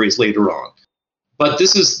these stories later on. But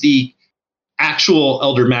this is the actual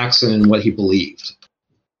Elder Maxon and what he believed.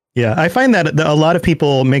 Yeah, I find that a lot of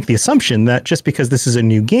people make the assumption that just because this is a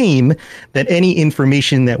new game, that any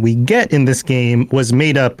information that we get in this game was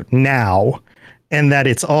made up now, and that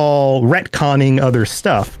it's all retconning other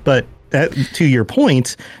stuff. But to your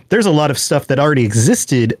point, there's a lot of stuff that already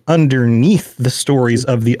existed underneath the stories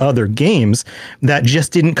of the other games that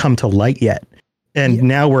just didn't come to light yet. And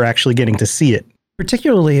now we're actually getting to see it.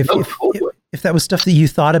 Particularly if that was stuff that you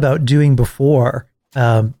thought about doing before,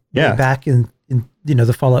 way back in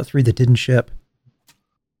the Fallout 3 that didn't ship.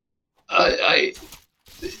 I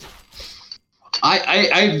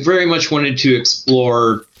very much wanted to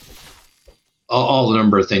explore all the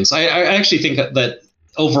number of things. I actually think that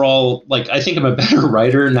overall, like, I think I'm a better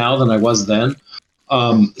writer now than I was then.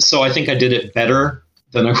 So I think I did it better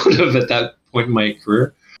than I would have at that point in my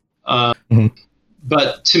career.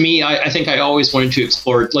 But to me, I think I always wanted to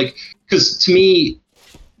explore it, like, because to me,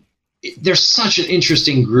 there's such an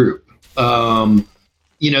interesting group.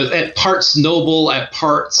 At parts noble, at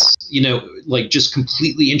parts, like just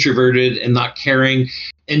completely introverted and not caring,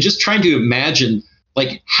 and just trying to imagine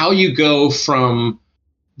like how you go from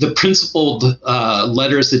the principled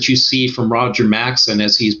letters that you see from Roger Maxson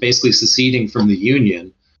as he's basically seceding from the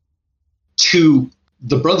Union to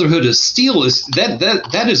the Brotherhood of Steel. Is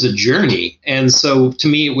that is a journey. And so to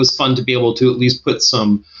me, it was fun to be able to at least put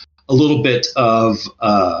a little bit of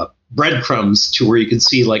breadcrumbs to where you can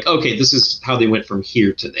see like, okay, this is how they went from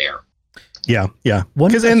here to there. Yeah.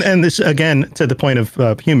 Because and this, again, to the point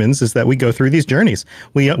of humans, is that we go through these journeys.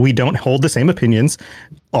 We don't hold the same opinions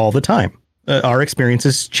all the time. Our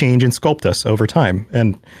experiences change and sculpt us over time,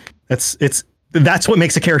 and that's what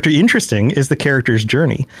makes a character interesting, is the character's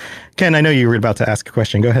journey. Ken, I know you were about to ask a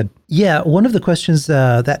question. Go ahead. Yeah, one of the questions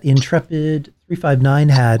that Intrepid 359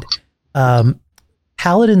 had,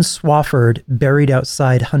 Paladin Swafford buried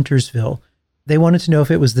outside Huntersville. They wanted to know if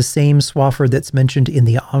it was the same Swafford that's mentioned in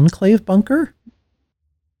the Enclave bunker.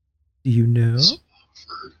 Do you know?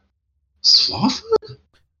 Swafford?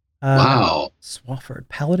 Wow. Swafford.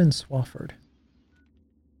 Paladin Swafford.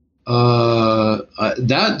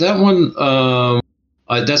 That one,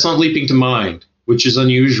 that's not leaping to mind, which is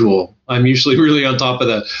unusual. I'm usually really on top of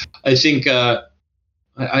that. I think, I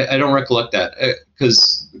don't recollect that,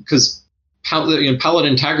 because Paladin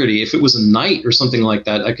Integrity, if it was a knight or something like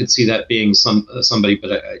that, I could see that being somebody,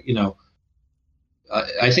 but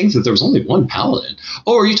I think that there was only one Paladin.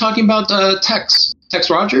 Oh, are you talking about Tex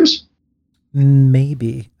Rogers?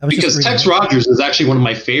 Maybe. Because Tex Rogers is actually one of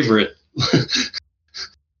my favorite.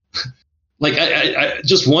 Like I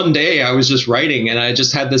just one day I was just writing and I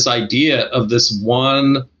just had this idea of this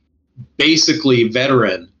one basically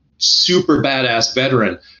veteran, super badass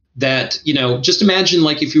veteran that, just imagine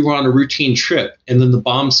like if you were on a routine trip and then the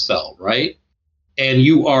bombs fell, right? And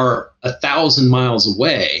you are 1,000 miles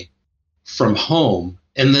away from home.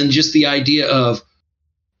 And then just the idea of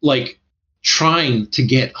like trying to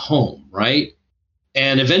get home, right?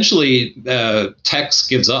 And eventually Tex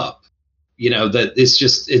gives up, that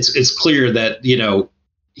it's clear that,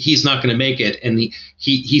 he's not going to make it. And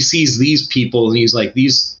he sees these people and he's like,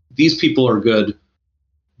 these people are good.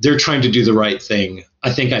 They're trying to do the right thing.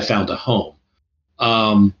 I think I found a home.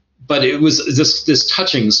 But it was this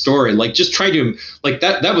touching story, like just try to like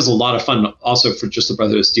that was a lot of fun also for just the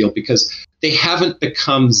Brotherhood of Steel, because they haven't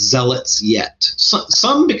become zealots yet.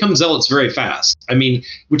 Some become zealots very fast. I mean,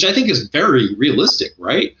 which I think is very realistic,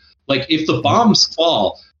 right? Like if the bombs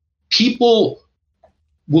fall, people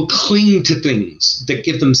will cling to things that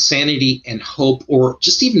give them sanity and hope, or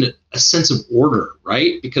just even a sense of order,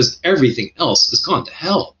 right? Because everything else has gone to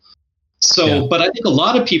hell. So, But I think a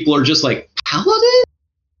lot of people are just like, Paladin?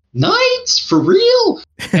 Knights? For real?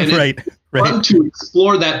 And right. It's fun to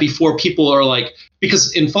explore that before people are like,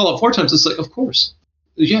 because in Fallout 4 times, it's like, of course.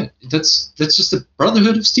 Yeah, that's just the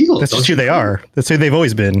Brotherhood of Steel. That's just who they are. That's who they've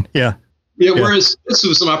always been. Yeah. Yeah, whereas this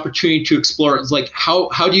was an opportunity to explore. It's like, how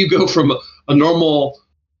do you go from a normal,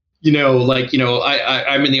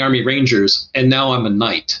 I'm in the Army Rangers and now I'm a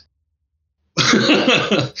knight.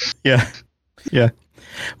 Yeah.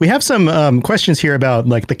 We have some questions here about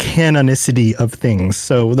like the canonicity of things.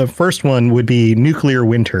 So the first one would be nuclear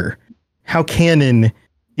winter. How canon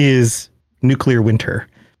is nuclear winter?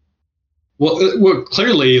 Well,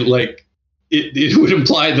 clearly, like it would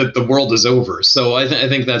imply that the world is over. So I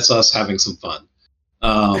think that's us having some fun.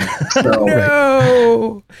 No.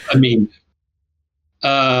 I mean,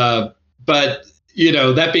 but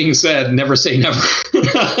that being said, never say never.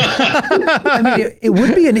 I mean, it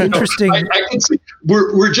would be an interesting. I can see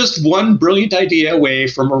we're just one brilliant idea away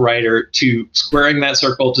from a writer to squaring that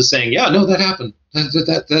circle to saying, yeah, no, that happened.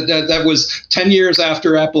 That was 10 years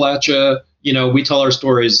after Appalachia. We tell our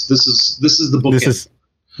stories. This is the bookend.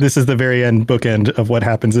 This is the very end bookend of what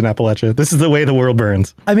happens in Appalachia. This is the way the world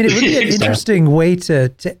burns. I mean, it would be an interesting way to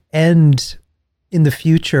end in the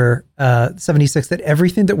future, 76, that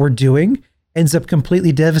everything that we're doing ends up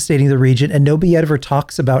completely devastating the region, and nobody ever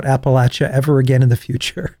talks about Appalachia ever again in the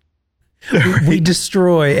future. We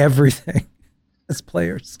destroy everything as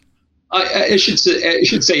players. I should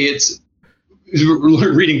say it's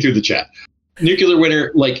reading through the chat. Nuclear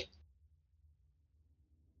winter, like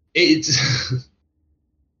it's.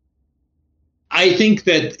 I think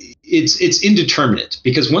that it's indeterminate,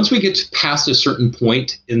 because once we get past a certain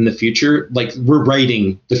point in the future, like we're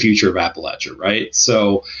writing the future of Appalachia, right?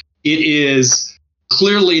 So it is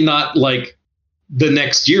clearly not like the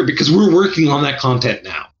next year, because we're working on that content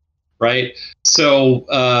now, right?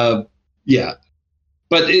 So yeah,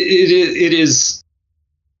 but it is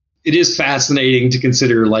fascinating to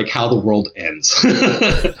consider like how the world ends.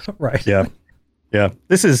 Right. Yeah. Yeah.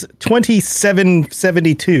 This is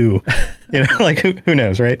 2772. Like who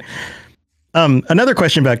knows, right? Another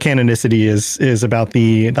question about canonicity is about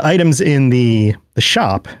the items in the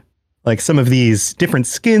shop, like some of these different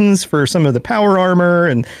skins for some of the power armor,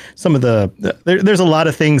 and some of there's a lot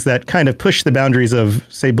of things that kind of push the boundaries of,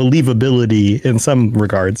 say, believability in some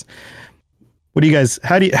regards. What do you guys,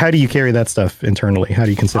 how do you carry that stuff internally? How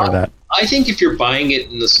do you consider that? I think if you're buying it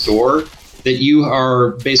in the store, that you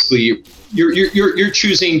are basically you're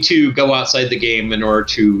choosing to go outside the game in order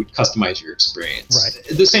to customize your experience, right?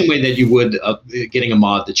 The same way that you would getting a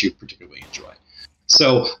mod that you particularly enjoy.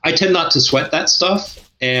 So I tend not to sweat that stuff,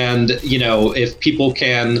 and if people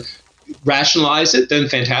can rationalize it, then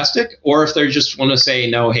fantastic. Or if they just want to say,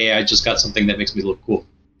 no, hey, I just got something that makes me look cool,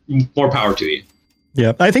 more power to you.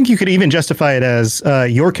 Yeah, I think you could even justify it as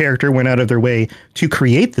your character went out of their way to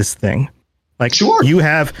create this thing. Like, sure, you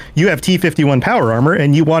have T-51 power armor,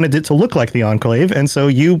 and you wanted it to look like the Enclave, and so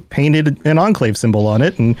you painted an Enclave symbol on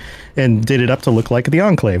it and did it up to look like the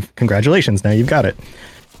Enclave. Congratulations, now you've got it.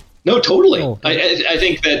 No, totally. Oh. I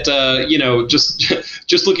think that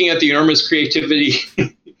just looking at the enormous creativity.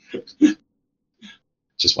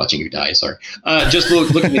 Just watching you die, sorry. Just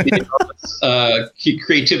looking at the enormous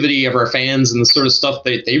creativity of our fans and the sort of stuff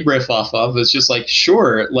they riff off of, it's just like,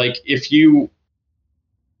 sure, like if you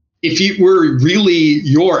were really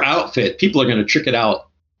your outfit, people are going to trick it out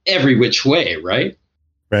every which way, right?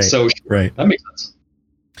 Right. So right. That makes sense.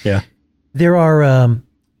 Yeah. There are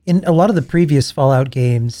in a lot of the previous Fallout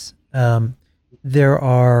games, there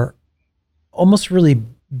are almost really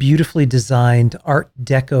beautifully designed Art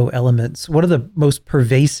Deco elements. One of the most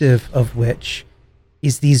pervasive of which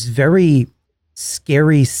is these very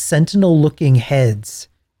scary sentinel-looking heads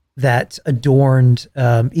that adorned,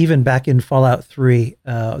 even back in Fallout 3,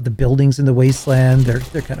 the buildings in the wasteland.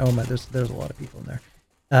 They're kind of, oh my, there's a lot of people in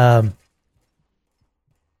there.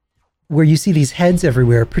 Where you see these heads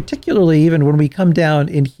everywhere, particularly even when we come down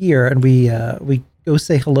in here and we go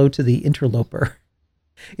say hello to the interloper,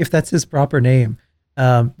 if that's his proper name,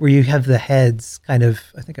 where you have the heads kind of,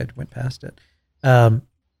 I think I went past it,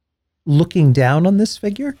 looking down on this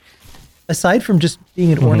figure. Aside from just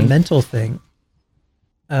being an ornamental thing,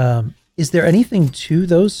 is there anything to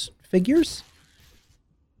those figures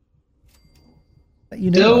that you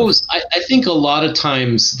know? Those, I think a lot of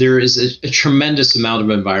times there is a tremendous amount of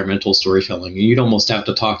environmental storytelling, and you'd almost have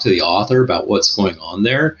to talk to the author about what's going on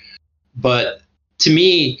there. But to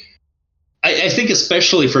me, I think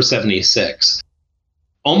especially for 76,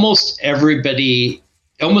 almost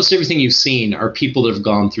everything you've seen are people that have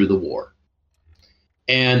gone through the war.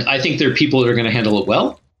 And I think there are people that are going to handle it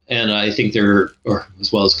well. And I think or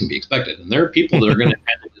as well as can be expected. And there are people that are going to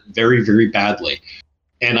handle it very, very badly.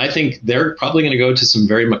 And I think they're probably going to go to some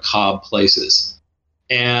very macabre places.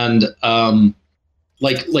 And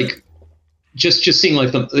just seeing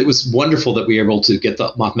it was wonderful that we were able to get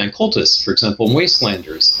the Mothman cultists, for example, in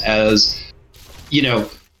Wastelanders, as an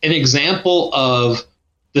example of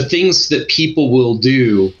the things that people will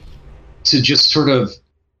do to just sort of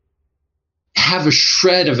have a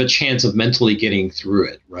shred of a chance of mentally getting through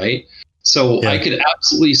it, right? So yeah. I could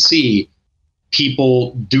absolutely see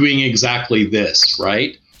people doing exactly this,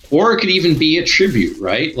 right? Or it could even be a tribute,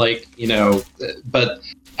 right? But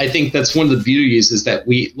I think that's one of the beauties is that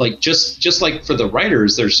we just like for the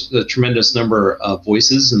writers, there's a tremendous number of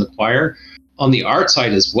voices in the choir. On the art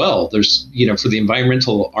side as well, there's, for the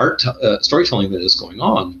environmental art storytelling that is going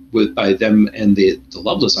on by them and the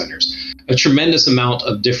level designers, a tremendous amount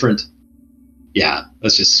of different. Yeah,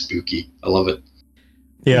 that's just spooky. I love it.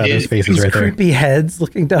 Yeah, those faces right there. Creepy heads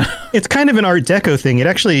looking down. It's kind of an Art Deco thing. It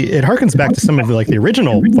harkens back to some of the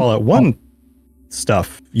original Fallout 1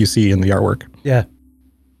 stuff you see in the artwork. Yeah.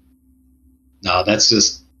 No, that's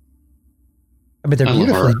just. I mean, they're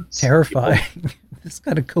beautifully terrifying. This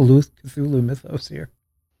kind of Cthulhu mythos here.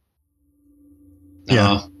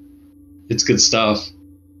 Yeah, it's good stuff.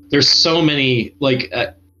 There's so many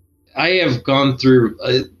I have gone through.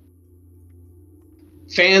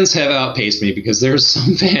 Fans have outpaced me because there's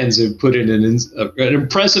some fans who put in an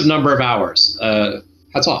impressive number of hours.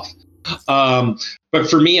 Hats off. But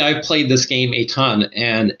for me, I've played this game a ton,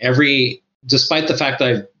 and despite the fact that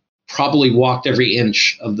I've probably walked every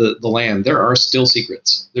inch of the land, there are still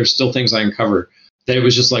secrets. There's still things I uncover that it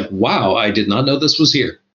was just like, wow, I did not know this was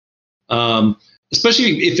here.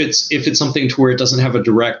 Especially if it's something to where it doesn't have a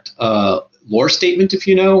direct lore statement, if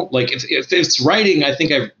you know. Like if it's writing, I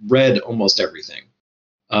think I've read almost everything.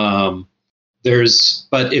 But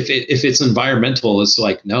if it's environmental, it's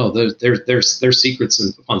like, no, there's secrets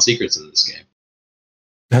upon secrets in this game.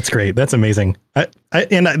 That's great. That's amazing.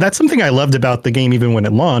 And that's something I loved about the game, even when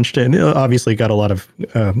it launched, and it obviously got a lot of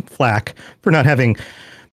flack for not having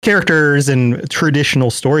characters and traditional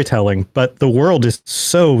storytelling. But the world is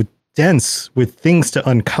so dense with things to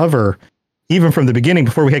uncover, even from the beginning,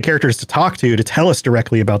 before we had characters to talk to tell us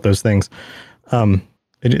directly about those things.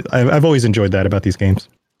 I've always enjoyed that about these games.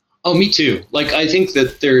 Oh, me too. Like, I think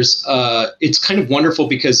that it's kind of wonderful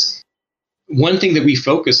because one thing that we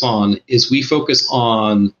focus on is we focus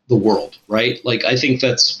on the world, right? Like, I think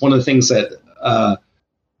that's one of the things that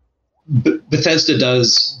Bethesda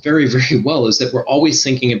does very, very well, is that we're always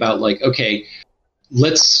thinking about, like, okay,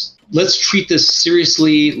 let's treat this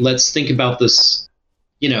seriously. Let's think about this.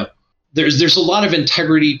 You know, there's a lot of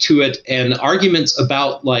integrity to it, and arguments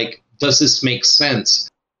about, like, does this make sense,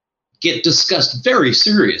 get discussed very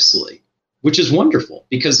seriously, which is wonderful,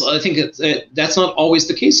 because I think that's not always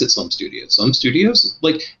the case at some studios. Some studios,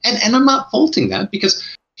 like, and I'm not faulting that, because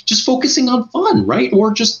just focusing on fun, right?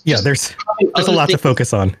 Or there's a lot to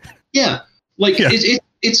focus on. Yeah, like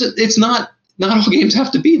it's not all games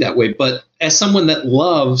have to be that way. But as someone that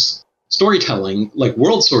loves storytelling, like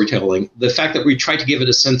world storytelling, the fact that we try to give it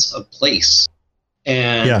a sense of place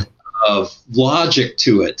and of logic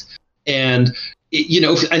to it, and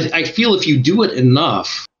I feel if you do it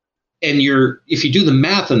enough, and if you do the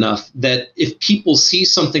math enough, that if people see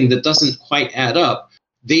something that doesn't quite add up,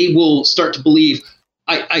 they will start to believe,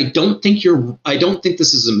 I don't think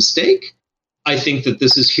this is a mistake. I think that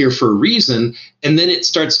this is here for a reason. And then it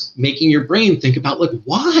starts making your brain think about, like,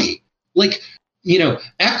 why? Like,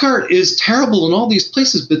 Eckhart is terrible in all these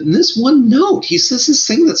places, but in this one note, he says this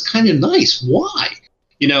thing that's kind of nice. Why?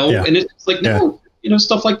 And it's like, no,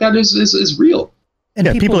 stuff like that is real. And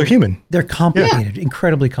people are human. They're complicated,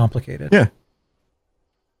 incredibly complicated. Yeah.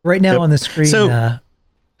 Right now on the screen. So,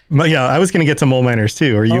 I was going to get to mole miners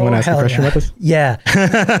too. Or you want to ask a question about this? Yeah.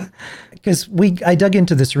 Because I dug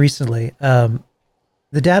into this recently. The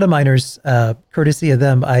data miners, courtesy of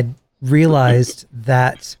them, I realized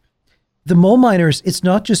that the mole miners, it's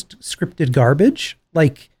not just scripted garbage.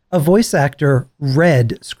 Like, a voice actor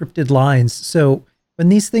read scripted lines. So when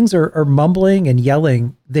these things are mumbling and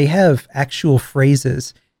yelling, they have actual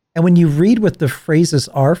phrases. And when you read what the phrases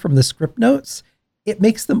are from the script notes, it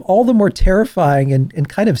makes them all the more terrifying and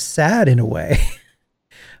kind of sad in a way.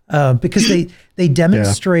 Because they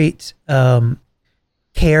demonstrate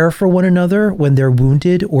care for one another when they're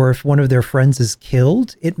wounded, or if one of their friends is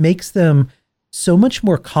killed. It makes them so much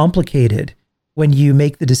more complicated when you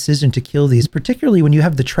make the decision to kill these, particularly when you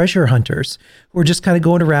have the treasure hunters who are just kind of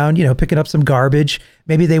going around, picking up some garbage.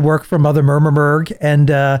 Maybe they work for Mother Murmurmurg,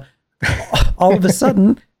 and all of a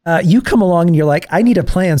sudden you come along and you're like, I need a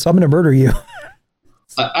plan, so I'm going to murder you.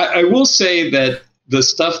 I will say that the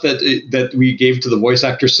stuff that we gave to the voice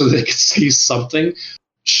actors so they could say something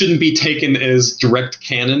shouldn't be taken as direct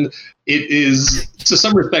canon. It is, to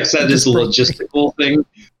some respects, that is a logistical thing.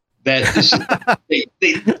 That is just,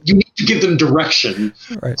 you need to give them direction,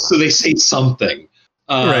 right, so they say something.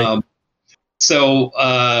 Right. So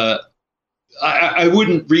I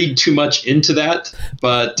wouldn't read too much into that,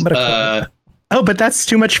 but but that's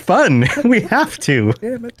too much fun. We have to.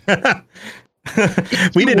 Damn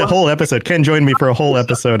it. We did a whole episode. Ken joined me for a whole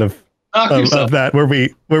episode of that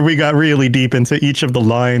where we got really deep into each of the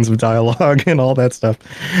lines of dialogue and all that stuff.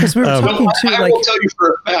 Because we were talking I will tell you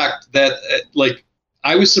for a fact that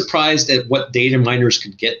I was surprised at what data miners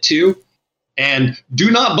could get to, and do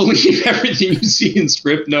not believe everything you see in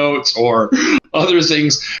script notes or other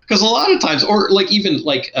things, because a lot of times, or even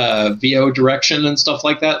VO direction and stuff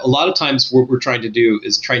like that, a lot of times what we're trying to do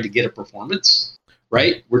is trying to get a performance,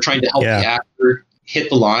 right? We're trying to help the actor hit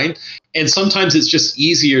the line, and sometimes it's just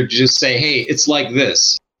easier to just say, hey, it's like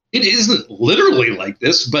this. It isn't literally like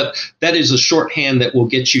this, but that is a shorthand that will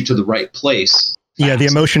get you to the right place. Yeah, the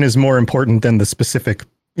emotion is more important than the specific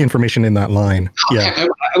information in that line. Yeah,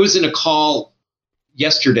 I was in a call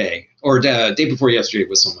yesterday, or day before yesterday,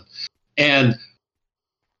 with someone, and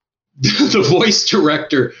the voice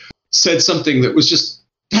director said something that was just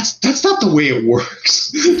that's not the way it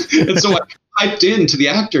works. And so I typed into the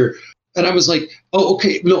actor, and I was like, oh,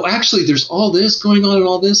 okay, no, actually, there's all this going on and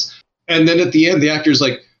all this. And then at the end, the actor's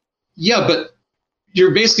like, yeah, but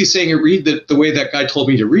you're basically saying it read the way that guy told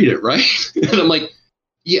me to read it, right? And I'm like,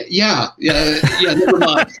 yeah, never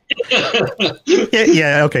mind.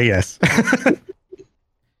 yeah, okay, yes.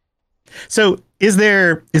 So is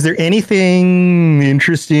there anything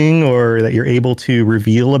interesting or that you're able to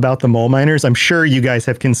reveal about the mole miners? I'm sure you guys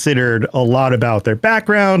have considered a lot about their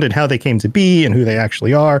background and how they came to be and who they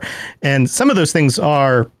actually are. And some of those things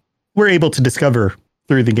we're able to discover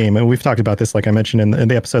through the game. And we've talked about this, like I mentioned in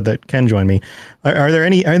the episode that Ken joined me. Are there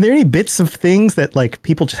any bits of things that like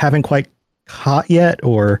people just haven't quite caught yet,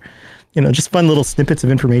 or, just fun little snippets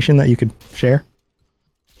of information that you could share?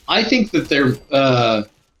 I think that they're,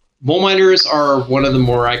 mole miners are one of the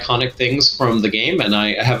more iconic things from the game, and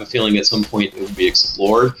I have a feeling at some point it will be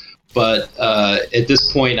explored. But at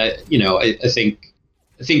this point, I think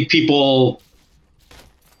people,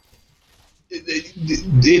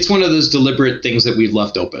 it's one of those deliberate things that we've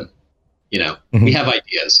left open. Mm-hmm. We have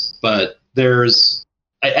ideas, but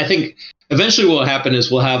I think eventually what will happen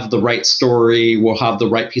is we'll have the right story, we'll have the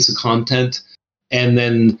right piece of content, and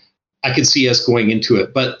then I could see us going into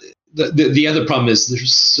it. But the other problem is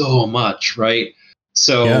there's so much, right?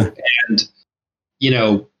 So, yeah. And,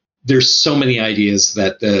 there's so many ideas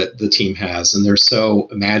that the team has, and they're so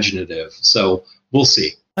imaginative. So we'll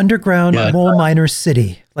see. Underground mole miner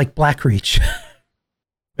city, like Blackreach.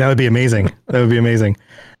 That would be amazing. One of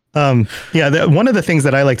the things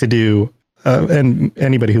that I like to do, and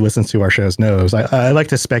anybody who listens to our shows knows, I like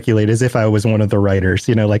to speculate as if I was one of the writers,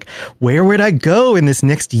 like where would I go in this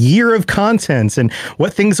next year of content, and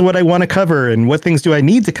what things would I want to cover, and what things do I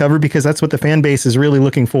need to cover because that's what the fan base is really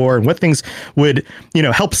looking for, and what things would,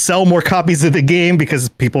 help sell more copies of the game because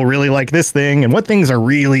people really like this thing, and what things are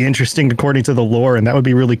really interesting according to the lore, and that would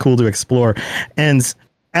be really cool to explore. And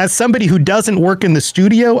as somebody who doesn't work in the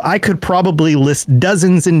studio, I could probably list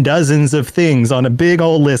dozens and dozens of things on a big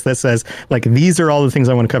old list that says, like, these are all the things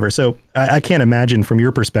I want to cover. So I can't imagine from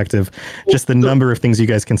your perspective, just the number of things you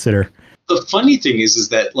guys consider. The funny thing is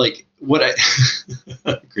that, like, what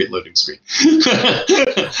great loading screen. These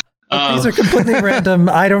are completely random.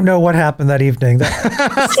 I don't know what happened that evening.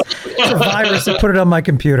 It's a virus that put it on my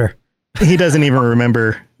computer. He doesn't even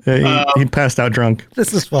remember. He passed out drunk.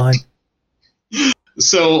 This is fine.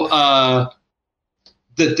 So,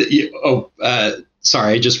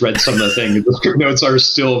 sorry, I just read some of the things. The script notes are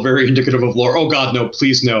still very indicative of lore. Oh God, no,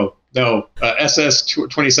 please no. SS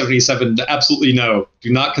 2077, absolutely no. Do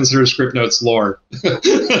not consider script notes lore,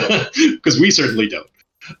 because we certainly don't.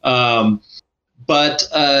 But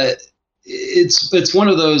it's one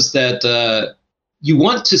of those that you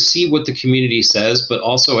want to see what the community says, but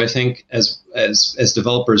also I think as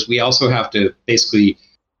developers, we also have to basically.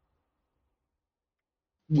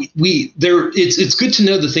 It's good to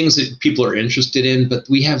know the things that people are interested in, but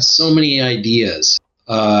we have so many ideas,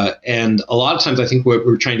 and a lot of times I think what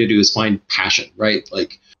we're trying to do is find passion, right?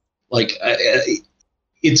 It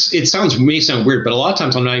may sound weird, but a lot of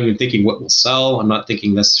times I'm not even thinking what will sell. I'm not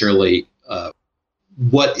thinking necessarily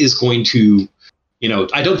what is going to,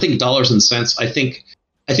 I don't think dollars and cents. I think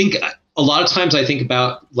a lot of times I think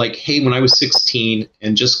about, like, hey, when I was 16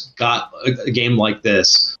 and just got a game like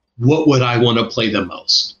this, what would I want to play the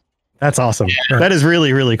most? That's awesome. Yeah. That is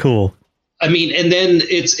really, really cool. I mean, and then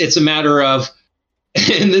it's a matter of,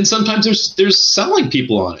 and then sometimes there's selling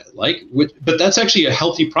people on it, but that's actually a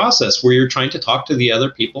healthy process where you're trying to talk to the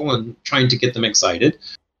other people and trying to get them excited.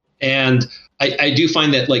 And I do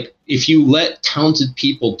find that, like, if you let talented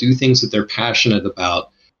people do things that they're passionate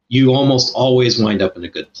about, you almost always wind up in a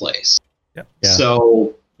good place. Yeah.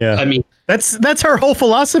 So, yeah. I mean, that's our whole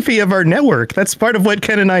philosophy of our network. That's part of what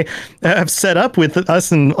Ken and I have set up with us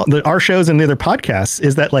and our shows and the other podcasts,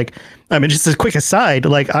 is that, like, I mean, just a quick aside,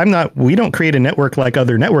 like, we don't create a network like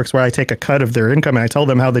other networks where I take a cut of their income and I tell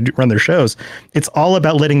them how they run their shows. It's all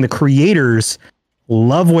about letting the creators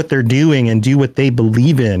love what they're doing and do what they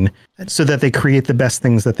believe in so that they create the best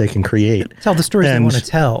things that they can create. Tell the stories they want to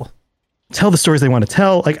tell. Tell the stories they want to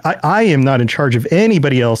tell. Like, I am not in charge of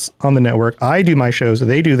anybody else on the network. I do my shows,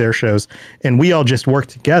 they do their shows, and we all just work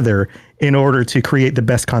together in order to create the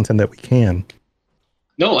best content that we can.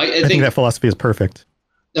 No, I think that philosophy is perfect.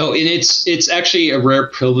 No, and it's actually a rare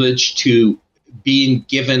privilege to being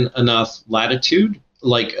given enough latitude.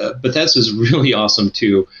 Like, Bethesda's really awesome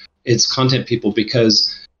too. It's content people,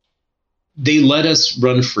 because they let us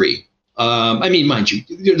run free. I mean, mind you,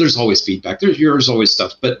 there's always feedback. There's always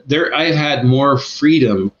stuff, but I've had more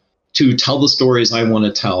freedom to tell the stories I want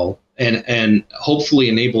to tell and hopefully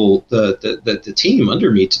enable the team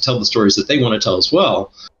under me to tell the stories that they want to tell as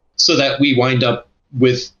well, so that we wind up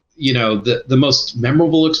with, the most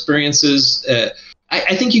memorable experiences.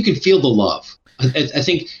 I think you can feel the love. I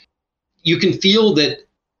think you can feel that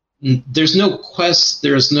there's no quest,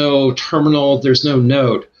 there's no terminal, there's no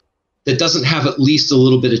note that doesn't have at least a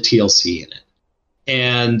little bit of TLC in it.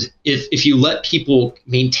 And if you let people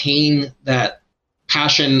maintain that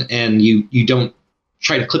passion and you don't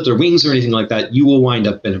try to clip their wings or anything like that, you will wind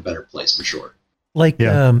up in a better place for sure. Like,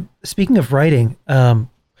 speaking of writing,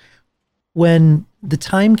 when the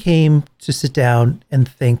time came to sit down and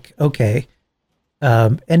think, okay,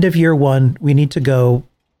 end of year one, we need to go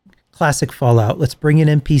classic Fallout. Let's bring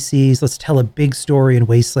in NPCs. Let's tell a big story in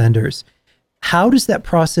Wastelanders. How does that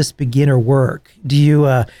process begin or work? Do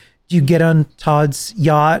you get on Todd's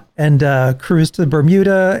yacht and cruise to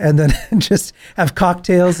Bermuda and then just have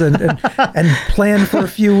cocktails and plan for a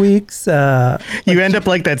few weeks? You end up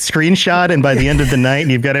like that screenshot, and by the end of the night,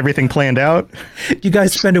 you've got everything planned out. You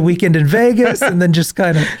guys spend a weekend in Vegas and then just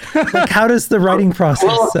kind of like, how does the writing process?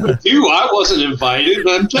 Well, I wasn't invited.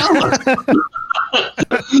 I'm jealous.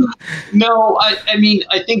 No, I mean,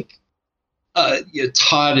 I think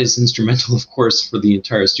Todd is instrumental, of course, for the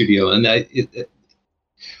entire studio, and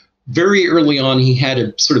very early on, he had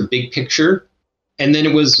a sort of big picture, and then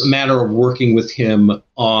it was a matter of working with him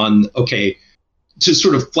on, okay, to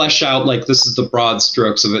sort of flesh out, like, this is the broad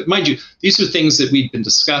strokes of it. Mind you, these are things that we've been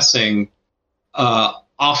discussing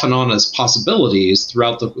off and on as possibilities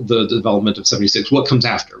throughout the development of 76. What comes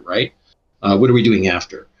after, right? What are we doing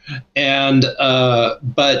after? And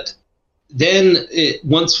but then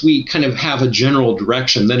once we kind of have a general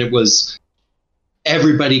direction, then it was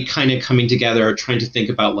everybody kind of coming together, trying to think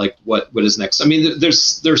about like what is next. I mean,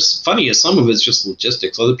 there's funny as some of it's just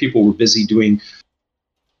logistics. Other people were busy doing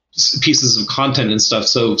pieces of content and stuff.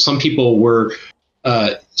 So some people were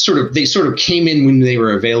sort of came in when they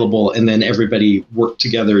were available, and then everybody worked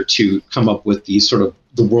together to come up with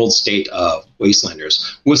the world state of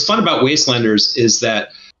Wastelanders. What's fun about Wastelanders is that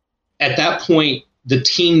at that point, the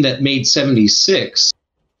team that made 76,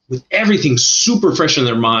 with everything super fresh in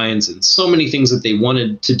their minds and so many things that they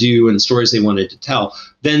wanted to do and stories they wanted to tell,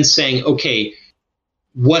 then saying, okay,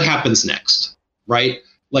 what happens next, right?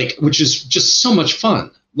 Like, which is just so much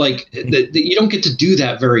fun. Like, you don't get to do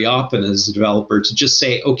that very often as a developer, to just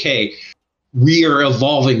say, okay, we are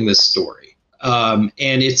evolving this story. And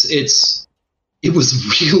it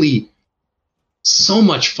was really so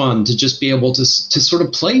much fun to just be able to sort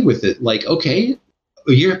of play with it. Like, okay,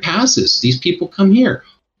 a year passes, these people come here.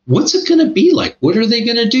 What's it going to be like? What are they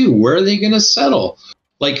going to do? Where are they going to settle?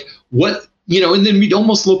 Like, what, and then we'd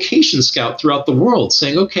almost location scout throughout the world,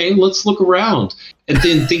 saying, okay, let's look around. And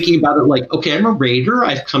then thinking about it like, okay, I'm a raider.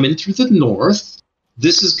 I've come in through the north.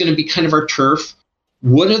 This is going to be kind of our turf.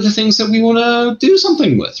 What are the things that we want to do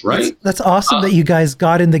something with, right? That's awesome that you guys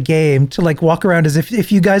got in the game to like walk around as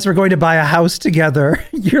if you guys were going to buy a house together.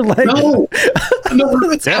 You're like, no,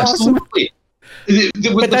 that's awesome. Absolutely.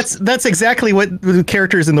 But that's exactly what the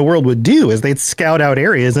characters in the world would do, is they'd scout out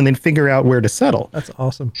areas and then figure out where to settle. That's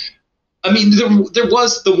awesome. I mean, there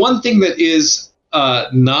was the one thing that is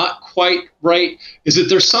not quite right is that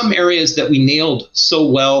there's some areas that we nailed so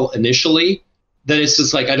well initially that it's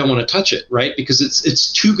just like, I don't want to touch it, right? Because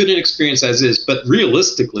it's too good an experience as is. But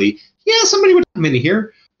realistically, yeah, somebody would come in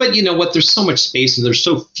here. But you know what? There's so much space and there's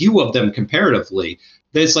so few of them comparatively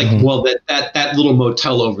that it's like, well, that little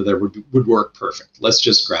motel over there would work perfect. Let's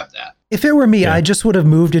just grab that. If it were me, I just would have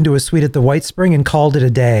moved into a suite at the White Spring and called it a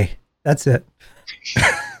day. That's it.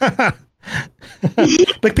 But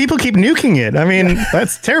people keep nuking it. I mean,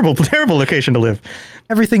 that's terrible location to live.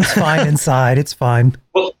 Everything's fine inside. It's fine.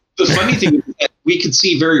 Well, the funny thing is that we could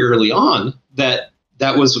see very early on that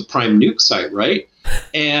was a prime nuke site, right?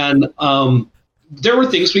 And there were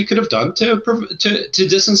things we could have done to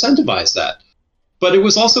disincentivize that. But it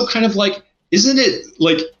was also kind of like, isn't it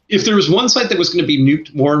like, if there was one site that was going to be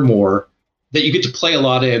nuked more and more that you get to play a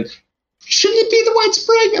lot in, shouldn't it be the White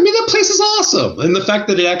Spring? I mean, that place is awesome. And the fact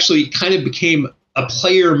that it actually kind of became a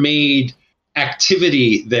player-made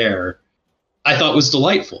activity there, I thought was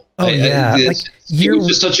delightful. Oh, yeah. It was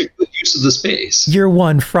just such a good use of the space. Year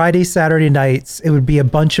one, Friday, Saturday nights, it would be a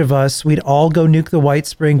bunch of us. We'd all go nuke the White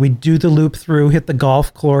Spring. We'd do the loop through, hit the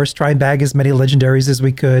golf course, try and bag as many legendaries as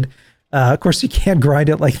we could. Of course, you can't grind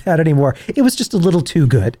it like that anymore. It was just a little too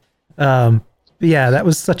good. But yeah, that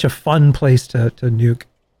was such a fun place to nuke.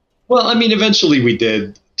 Well, I mean, eventually we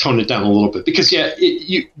did tone it down a little bit because,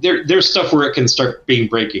 there's stuff where it can start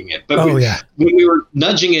breaking it. But when we were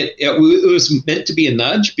nudging it, it was meant to be a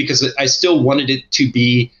nudge because I still wanted it to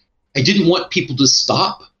be, I didn't want people to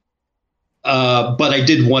stop But I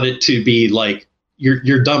did want it to be like,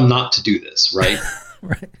 you're dumb not to do this, right?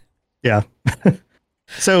 Right. Yeah.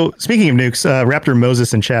 So speaking of nukes, Raptor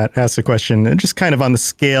Moses in chat asked a question, just kind of on the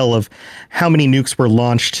scale of how many nukes were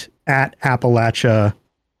launched at Appalachia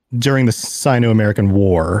during the Sino-American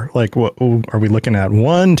War. Like, what are we looking at?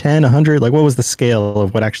 1, 10, 100? Like, what was the scale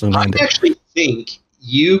of what actually landed? I actually think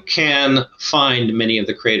you can find many of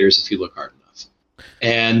the craters if you look hard enough.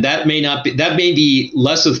 And that may be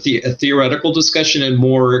less of a theoretical discussion and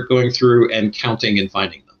more going through and counting and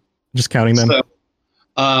finding them. Just counting them? So,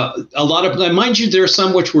 a lot of, mind you, there are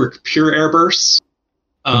some which were pure airbursts.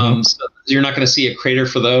 So you're not going to see a crater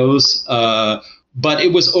for those. But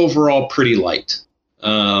it was overall pretty light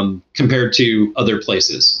compared to other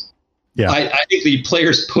places. Yeah, I think the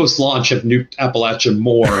players post-launch have nuked Appalachia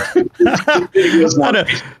more.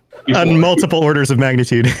 On multiple orders of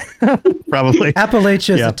magnitude, probably.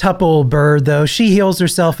 Appalachia is a tuple bird, though. She heals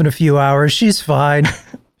herself in a few hours. She's fine.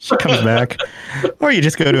 She comes back. Or you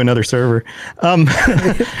just go to another server.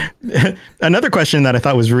 Another question that I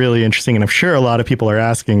thought was really interesting, and I'm sure a lot of people are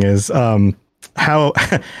asking, is how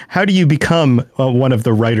do you become one of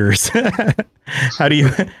the writers? How do you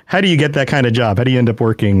get that kind of job? How do you end up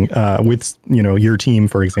working with your team,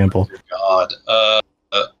 for example? God.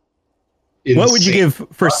 What would you give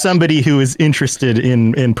for somebody who is interested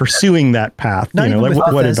in pursuing that path? Not even with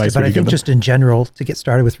what Bethesda, advice but would you I think give just in general to get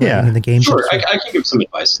started with writing in the game. Sure, I can give some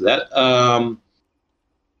advice to that.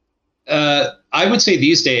 I would say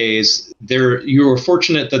these days you are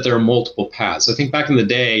fortunate that there are multiple paths. I think back in the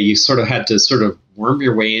day, you sort of had to sort of worm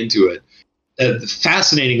your way into it.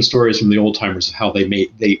 Fascinating stories from the old timers of how they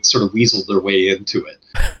sort of weaseled their way into it.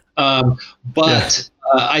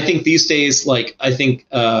 I think these days,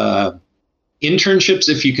 internships,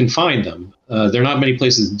 if you can find them, there are not many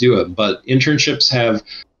places to do it, but internships have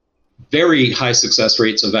very high success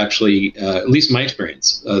rates of actually, at least my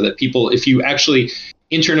experience, that people, if you actually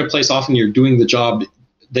intern a place, often you're doing the job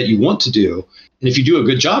that you want to do. And if you do a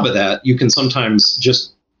good job of that, you can sometimes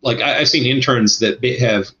just, I've seen interns that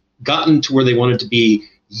have gotten to where they wanted to be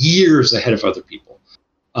years ahead of other people.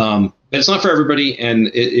 But it's not for everybody. And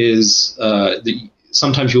it is,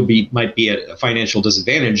 sometimes might be at a financial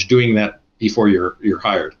disadvantage doing that before you're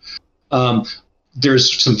hired.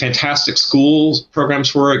 There's some fantastic schools programs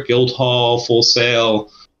for it, Guildhall, Full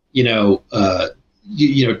Sail. You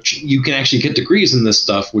can actually get degrees in this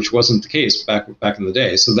stuff, which wasn't the case back in the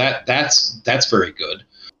day. So that's very good.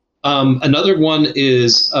 Another one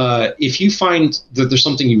is if you find that there's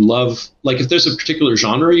something you love, like if there's a particular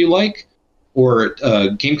genre you like, or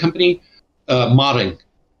game company, modding.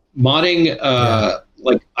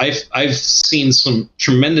 Like I've seen some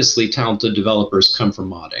tremendously talented developers come from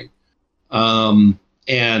modding.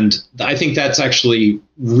 And I think that's actually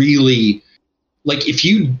really, like, if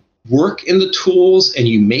you work in the tools and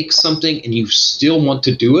you make something and you still want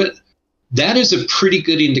to do it, that is a pretty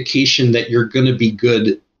good indication that you're going to be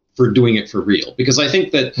good for doing it for real. Because I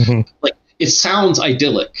think that it sounds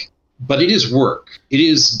idyllic, but it is work. It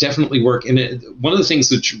is definitely work. And one of the things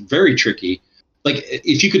that's very tricky, like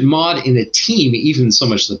if you could mod in a team, even so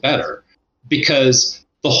much the better, because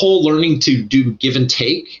the whole learning to do give and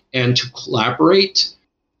take and to collaborate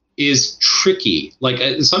is tricky. Like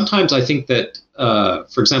sometimes I think that,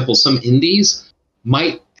 for example, some indies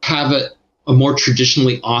might have a more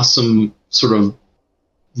traditionally awesome sort of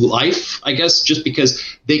life, I guess, just because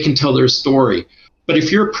they can tell their story. But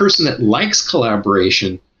if you're a person that likes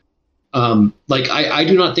collaboration, I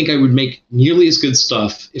do not think I would make nearly as good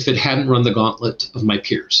stuff if it hadn't run the gauntlet of my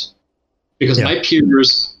peers, because my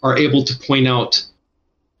peers are able to point out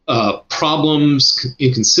problems,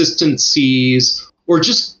 inconsistencies, or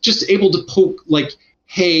just able to poke, like,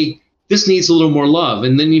 hey, this needs a little more love.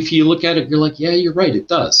 And then if you look at it, you're like, yeah, you're right, it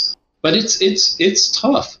does. But it's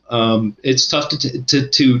tough. It's tough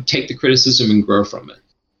to take the criticism and grow from it.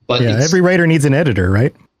 But every writer needs an editor,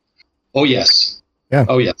 right? Oh yes. Yeah.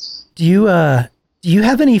 Oh yes. Do you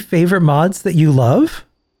have any favorite mods that you love?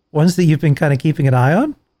 Ones that you've been kind of keeping an eye on?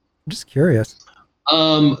 I'm just curious.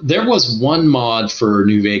 There was one mod for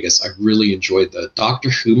New Vegas I really enjoyed, the Doctor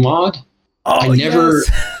Who mod. Oh, yes.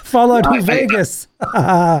 Fallout New Vegas.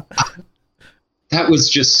 That was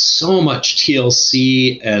just so much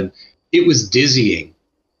TLC, and it was dizzying.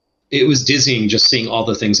 It was dizzying just seeing all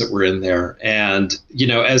the things that were in there. And,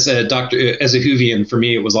 as a Whovian, for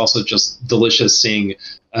me, it was also just delicious seeing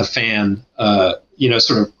a fan,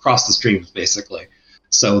 sort of cross the streams, basically.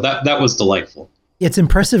 So that was delightful. It's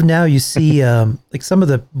impressive now. You see like some of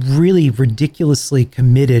the really ridiculously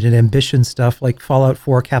committed and ambitious stuff like Fallout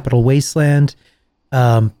 4 Capital Wasteland,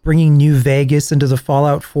 bringing New Vegas into the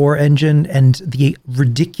Fallout 4 engine, and the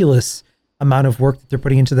ridiculous amount of work that they're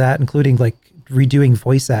putting into that, including like redoing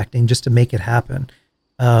voice acting just to make it happen,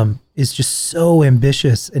 is just so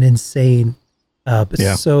ambitious and insane.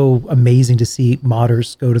 It's so amazing to see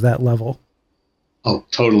modders go to that level. Oh,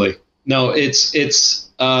 totally. No, it's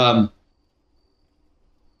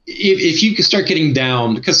if you can start getting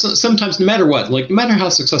down, because sometimes no matter what, like no matter how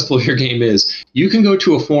successful your game is, you can go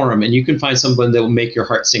to a forum and you can find someone that will make your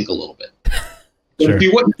heart sink a little bit. Sure. If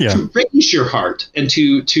you want to raise your heart and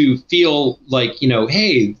to feel like,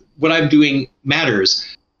 hey, what I'm doing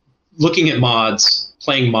matters, looking at mods,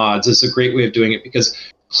 playing mods is a great way of doing it, because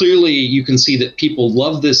clearly you can see that people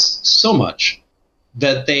love this so much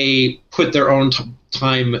that they put their own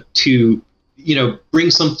time to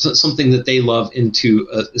bring something that they love into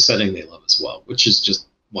a setting they love as well, which is just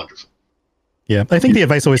wonderful. Yeah, I think the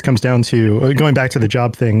advice always comes down to, going back to the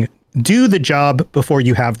job thing, do the job before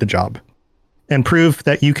you have the job, and prove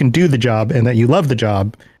that you can do the job and that you love the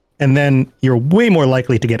job, and then you're way more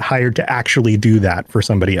likely to get hired to actually do that for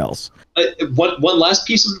somebody else. One last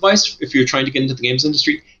piece of advice, if you're trying to get into the games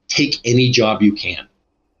industry, take any job you can.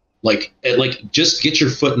 Like just get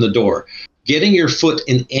your foot in the door. Getting your foot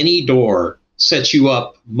in any door sets you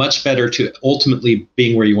up much better to ultimately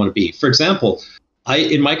being where you want to be. For example,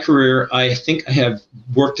 in my career, I think I have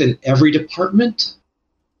worked in every department.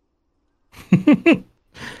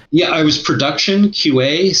 Yeah, I was production,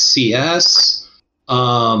 QA, CS, HR.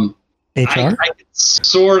 I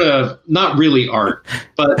sort of, not really art,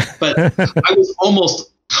 but I was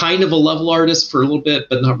almost kind of a level artist for a little bit,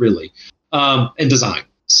 but not really, and design.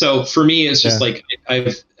 So for me, it's just like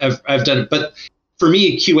I've done it. But for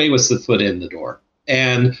me, QA was the foot in the door,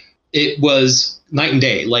 and it was night and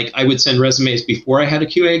day. Like I would send resumes before I had a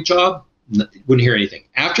QA job, wouldn't hear anything.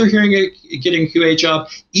 After getting a QA job,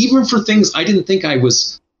 even for things I didn't think I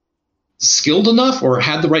was skilled enough or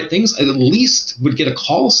had the right things, I at least would get a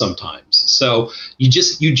call sometimes. So you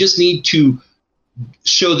just need to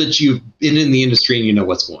show that you've been in the industry and you know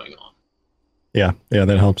what's going on. Yeah,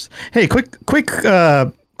 that helps. Hey, quick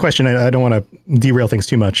question. I don't want to derail things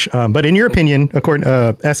too much, but in your opinion, according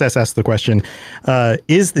SS asked the question,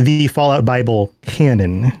 is the Fallout Bible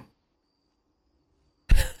canon?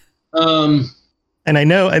 And I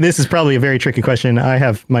know this is probably a very tricky question. I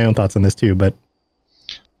have my own thoughts on this too, but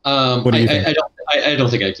what do you think? I don't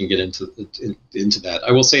think I can get into that.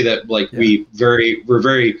 I will say that we're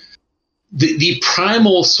very the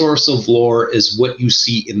primal source of lore is what you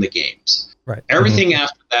see in the games. Right. Everything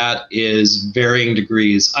after that is varying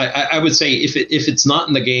degrees. I would say if it's not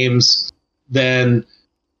in the games, then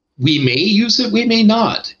we may use it, we may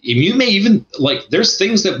not. You may even there's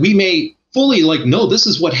things that we may fully no, this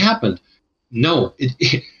is what happened. No,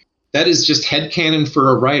 that is just headcanon for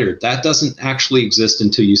a writer. That doesn't actually exist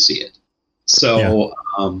until you see it. So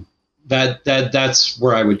that's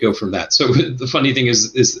where I would go from that. So the funny thing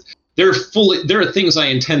is there are things I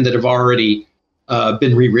intend that have already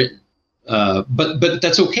been rewritten. But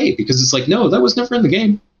that's okay, because it's no, that was never in the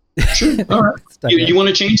game. Sure, all right. You want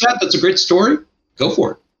to change that? That's a great story. Go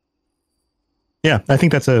for it. Yeah, I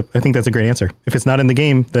think that's a great answer. If it's not in the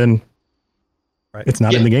game, then it's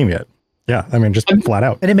not in the game yet. Yeah, I mean, flat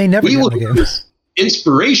out. And it may never be in the game.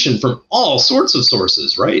 Inspiration from all sorts of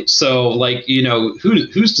sources, right? So,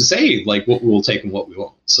 who's to say what we'll take and what we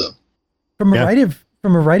won't? So, from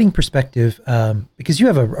a writing perspective, because you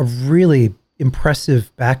have a really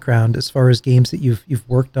impressive background as far as games that you've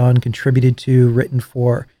worked on, contributed to, written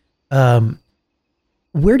for.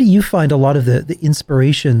 Where do you find a lot of the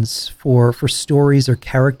inspirations for stories or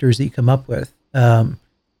characters that you come up with?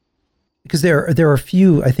 Because there are a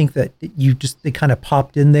few, I think, that they kind of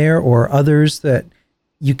popped in there, or others that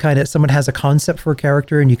someone has a concept for a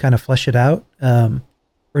character and you kind of flesh it out. Or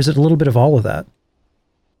is it a little bit of all of that?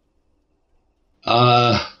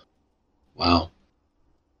 Wow.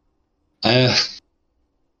 That's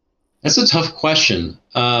a tough question.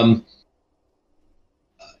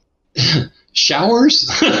 Showers?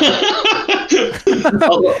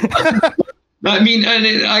 I mean,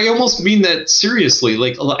 and I almost mean that seriously.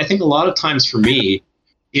 I think a lot of times for me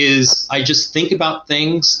is I just think about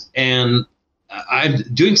things and I'm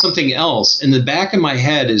doing something else. And the back of my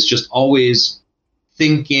head is just always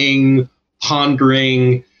thinking,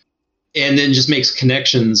 pondering, and then just makes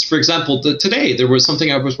connections. For example, today there was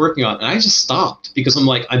something I was working on and I just stopped because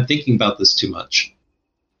I'm thinking about this too much.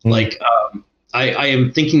 I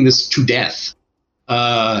am thinking this to death.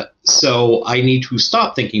 So I need to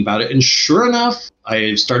stop thinking about it. And sure enough,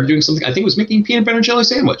 I started doing something. I think it was making a peanut butter and jelly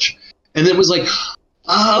sandwich. And then it was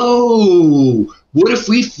oh, what if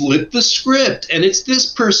we flip the script and it's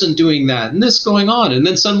this person doing that and this going on? And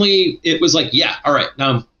then suddenly it was yeah, all right, now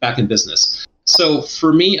I'm back in business. So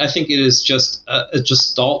for me, I think it is just a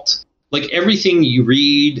gestalt. Like everything you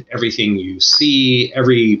read, everything you see,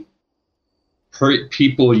 every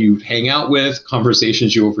people you hang out with,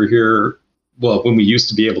 conversations you overhear, well, when we used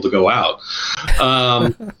to be able to go out,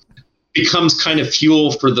 becomes kind of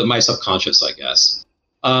fuel for my subconscious, I guess.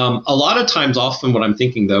 A lot of times, often what I'm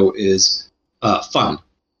thinking, though, is fun.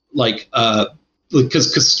 Like,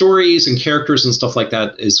 because stories and characters and stuff like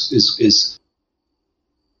that is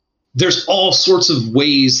there's all sorts of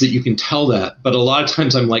ways that you can tell that. But a lot of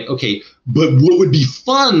times I'm like, okay, but what would be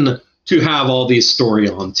fun to have all these story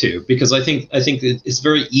on too? Because I think it's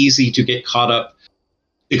very easy to get caught up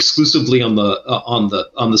exclusively on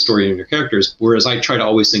the story and your characters. Whereas I try to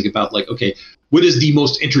always think about like, okay, what is the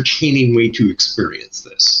most entertaining way to experience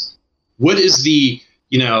this? What is the,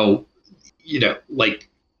 like,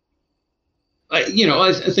 I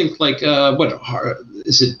think like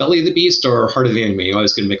is it Belly of the Beast or Heart of the Enemy? I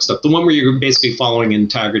always get mixed up. The one where you're basically following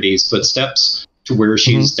Intagrity's footsteps to where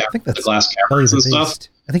she's down in the glass caverns and stuff.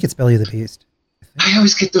 I think it's Belly of the Beast. I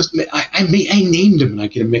always get those. I named them and I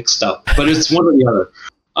get them mixed up, but it's one or the other.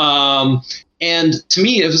 And to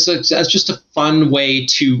me, it was just a fun way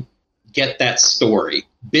to get that story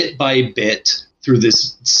bit by bit through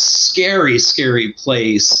this scary, scary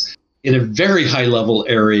place in a very high level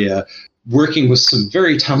area, working with some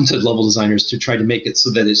very talented level designers to try to make it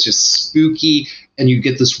so that it's just spooky and you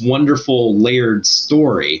get this wonderful layered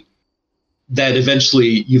story that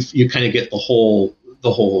eventually you kind of get the whole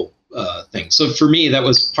thing. So for me, that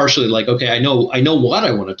was partially like, okay, I know what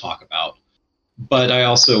I want to talk about, but I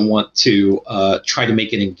also want to try to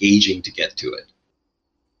make it engaging to get to it.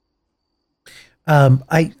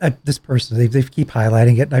 This person, they keep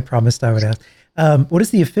highlighting it, and I promised I would ask. What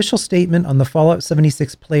is the official statement on the Fallout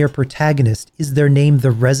 76 player protagonist? Is their name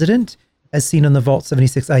the Resident, as seen on the Vault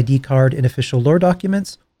 76 ID card in official lore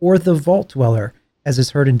documents, or the Vault Dweller, as is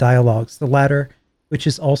heard in dialogues? The latter, which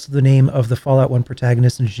is also the name of the Fallout 1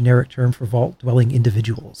 protagonist and a generic term for vault-dwelling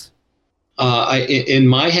individuals. In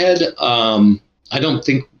my head, I don't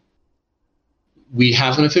think we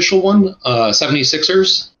have an official one.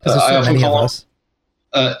 76ers. I often call us.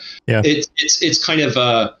 It's kind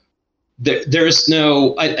of there is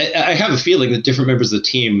no. I have a feeling that different members of the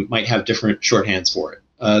team might have different shorthands for it.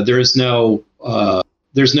 There's no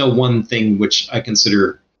one thing which I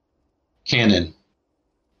consider canon.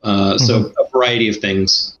 So a variety of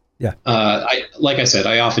things. Yeah. Like I said,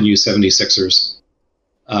 I often use 76ers.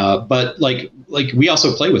 But like we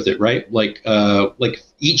also play with it, right? Like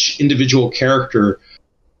each individual character,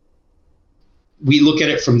 we look at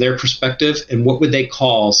it from their perspective and what would they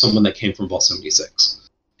call someone that came from Vault 76?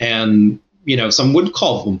 And, some would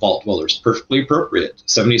call them Vault Dwellers, perfectly appropriate.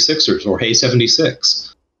 76ers or Hey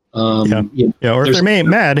 76. Or if they're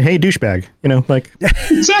mad, hey douchebag,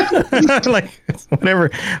 Exactly. like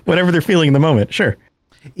whatever they're feeling in the moment. Sure.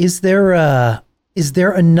 Is there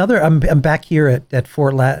another, I'm back here at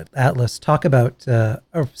Fort Atlas, talk about a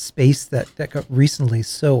space that got recently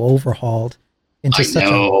so overhauled into such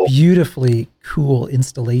a beautifully cool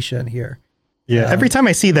installation here. Yeah. Every time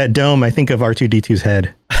I see that dome, I think of R2-D2's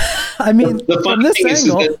head. I mean, the from this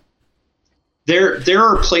angle, is that there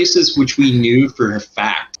are places which we knew for a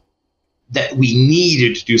fact that we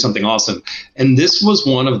needed to do something awesome. And this was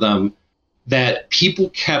one of them that people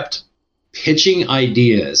kept pitching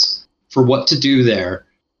ideas for what to do there.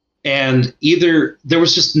 And either there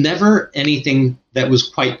was just never anything that was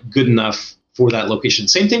quite good enough for that location.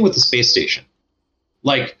 Same thing with the space station.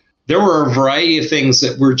 Like, there were a variety of things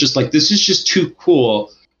that were just like, this is just too cool.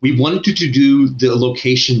 We wanted to do the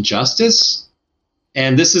location justice.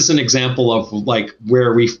 And this is an example of like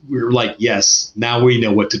where we were like, yes, now we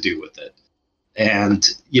know what to do with it. And,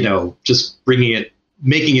 just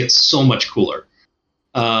making it so much cooler.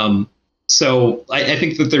 So I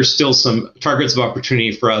think that there's still some targets of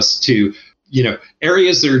opportunity for us to,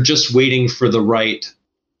 areas that are just waiting for the right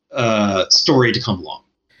story to come along.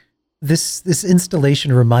 This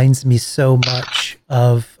installation reminds me so much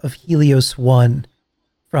of Helios 1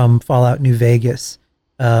 from Fallout New Vegas,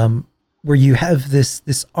 where you have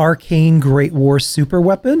this arcane Great War super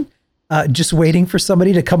weapon just waiting for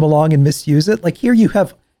somebody to come along and misuse it. Like here you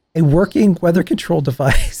have a working weather control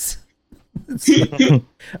device.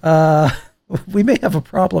 We may have a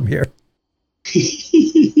problem here.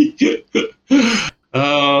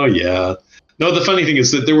 Oh, yeah. No, the funny thing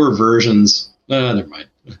is that there were versions. Never mind.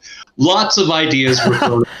 Lots of ideas were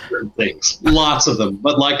thrown at certain things. Lots of them.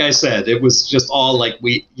 But like I said, it was just all like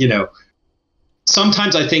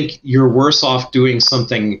sometimes I think you're worse off doing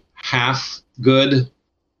something half good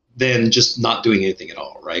than just not doing anything at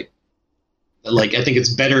all, right? Like, I think it's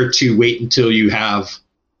better to wait until you have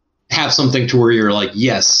have something to where you're like,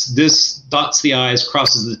 yes, this dots the I's,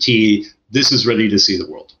 crosses the T. This is ready to see the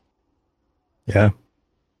world. Yeah.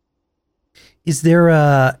 Is there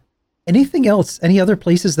anything else, any other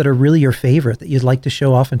places that are really your favorite that you'd like to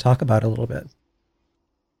show off and talk about a little bit?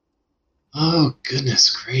 Oh, goodness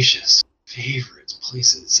gracious. Favorites,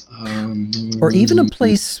 places. Or even a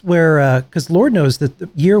place where, because Lord knows that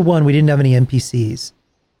year one, we didn't have any NPCs.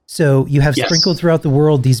 So you have sprinkled throughout the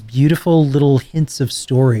world these beautiful little hints of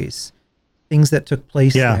stories, things that took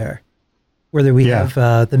place there. Whether we have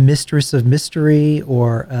the Mistress of Mystery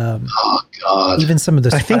or oh God, even some of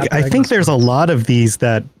the I think there's a lot of these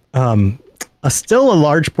that still a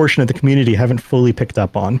large portion of the community haven't fully picked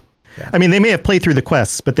up on. Yeah. I mean, they may have played through the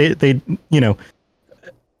quests, but they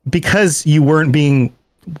because you weren't being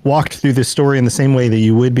walked through the story in the same way that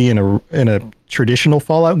you would be in a traditional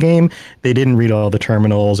Fallout game, they didn't read all the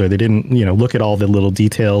terminals, or they didn't, look at all the little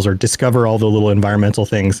details or discover all the little environmental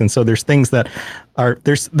things. And so there's things that are,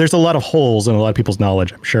 there's a lot of holes in a lot of people's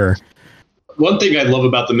knowledge, I'm sure. One thing I love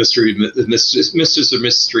about the Mistress of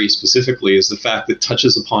Mystery specifically is the fact that it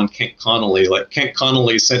touches upon Kent Connolly. Like, Kent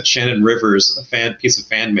Connolly sent Shannon Rivers a piece of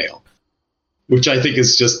fan mail, which I think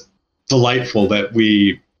is just delightful that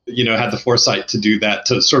we had the foresight to do that,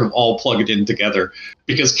 to sort of all plug it in together,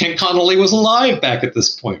 because Kent Connolly was alive back at this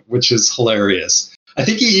point, which is hilarious. I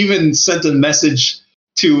think he even sent a message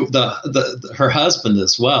to her husband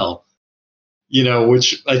as well,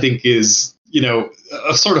 which I think is,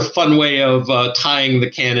 a sort of fun way of tying the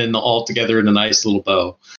canon all together in a nice little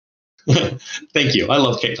bow. Thank you. I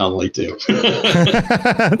love Kent Connolly too.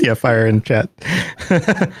 Yeah, fire in chat.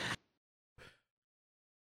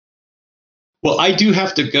 Well, I do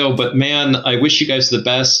have to go, but man, I wish you guys the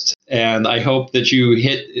best, and I hope that you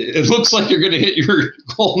hit. It looks like you're going to hit your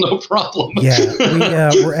goal, no problem.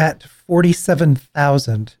 Yeah, we're at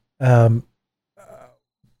 47,000.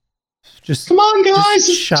 Just come on, guys!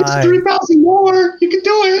 Just 3,000 more. You can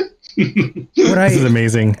do it. This is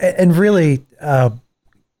amazing. And really, I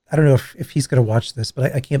don't know if he's going to watch this,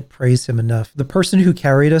 but I can't praise him enough. The person who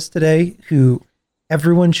carried us today, who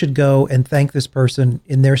everyone should go and thank this person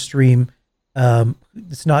in their stream.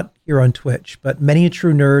 It's not here on Twitch, but Many a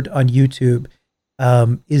True Nerd on YouTube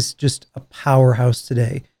is just a powerhouse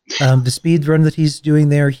today. The speed run that he's doing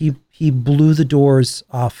there, he blew the doors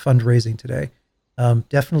off fundraising today.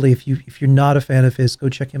 Definitely, if you're not a fan of his, go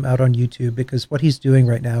check him out on YouTube, because what he's doing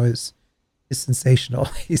right now is sensational.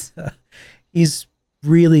 He's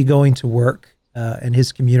really going to work, and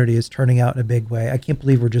his community is turning out in a big way. I can't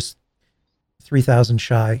believe we're just 3,000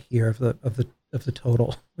 shy here of the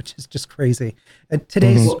total, which is just crazy. And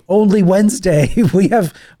today's only Wednesday. We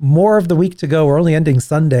have more of the week to go. We're only ending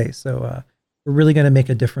Sunday. So we're really going to make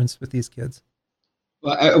a difference with these kids.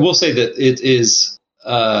 Well, I will say that it is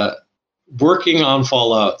working on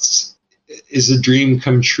Fallouts is a dream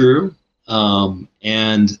come true.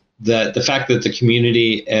 And that the fact that the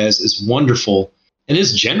community is wonderful and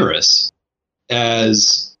is generous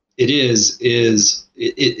as it is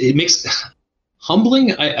it makes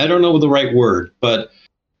humbling. I don't know the right word, but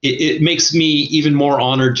it makes me even more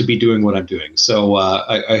honored to be doing what I'm doing. So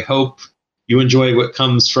I hope you enjoy what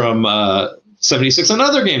comes from 76 and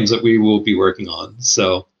other games that we will be working on.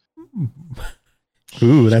 So,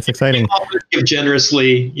 ooh, that's exciting. Give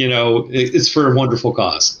generously, it's for a wonderful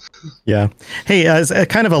cause. Yeah. Hey, as a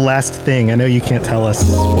kind of a last thing, I know you can't tell us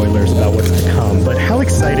spoilers about what's to come, but how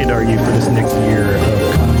excited are you for this next year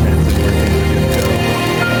of content and where things are going to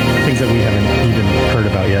go? Things that we haven't even heard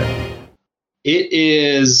about yet. It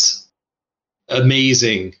is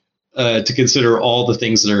amazing to consider all the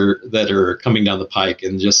things that are coming down the pike,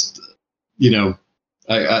 and just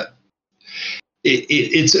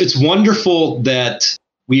it's wonderful that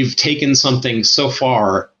we've taken something so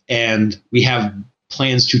far and we have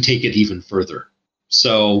plans to take it even further.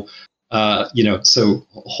 So so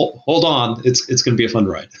hold on, it's going to be a fun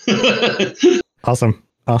ride. Awesome.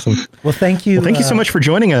 Well, thank you. Well, thank you so much for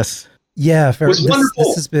joining us. Yeah, Ferret, it was wonderful.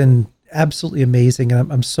 This has been absolutely amazing,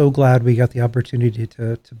 and I'm so glad we got the opportunity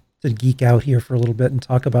to geek out here for a little bit and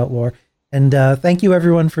talk about lore. And thank you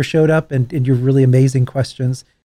everyone for showed up and your really amazing questions.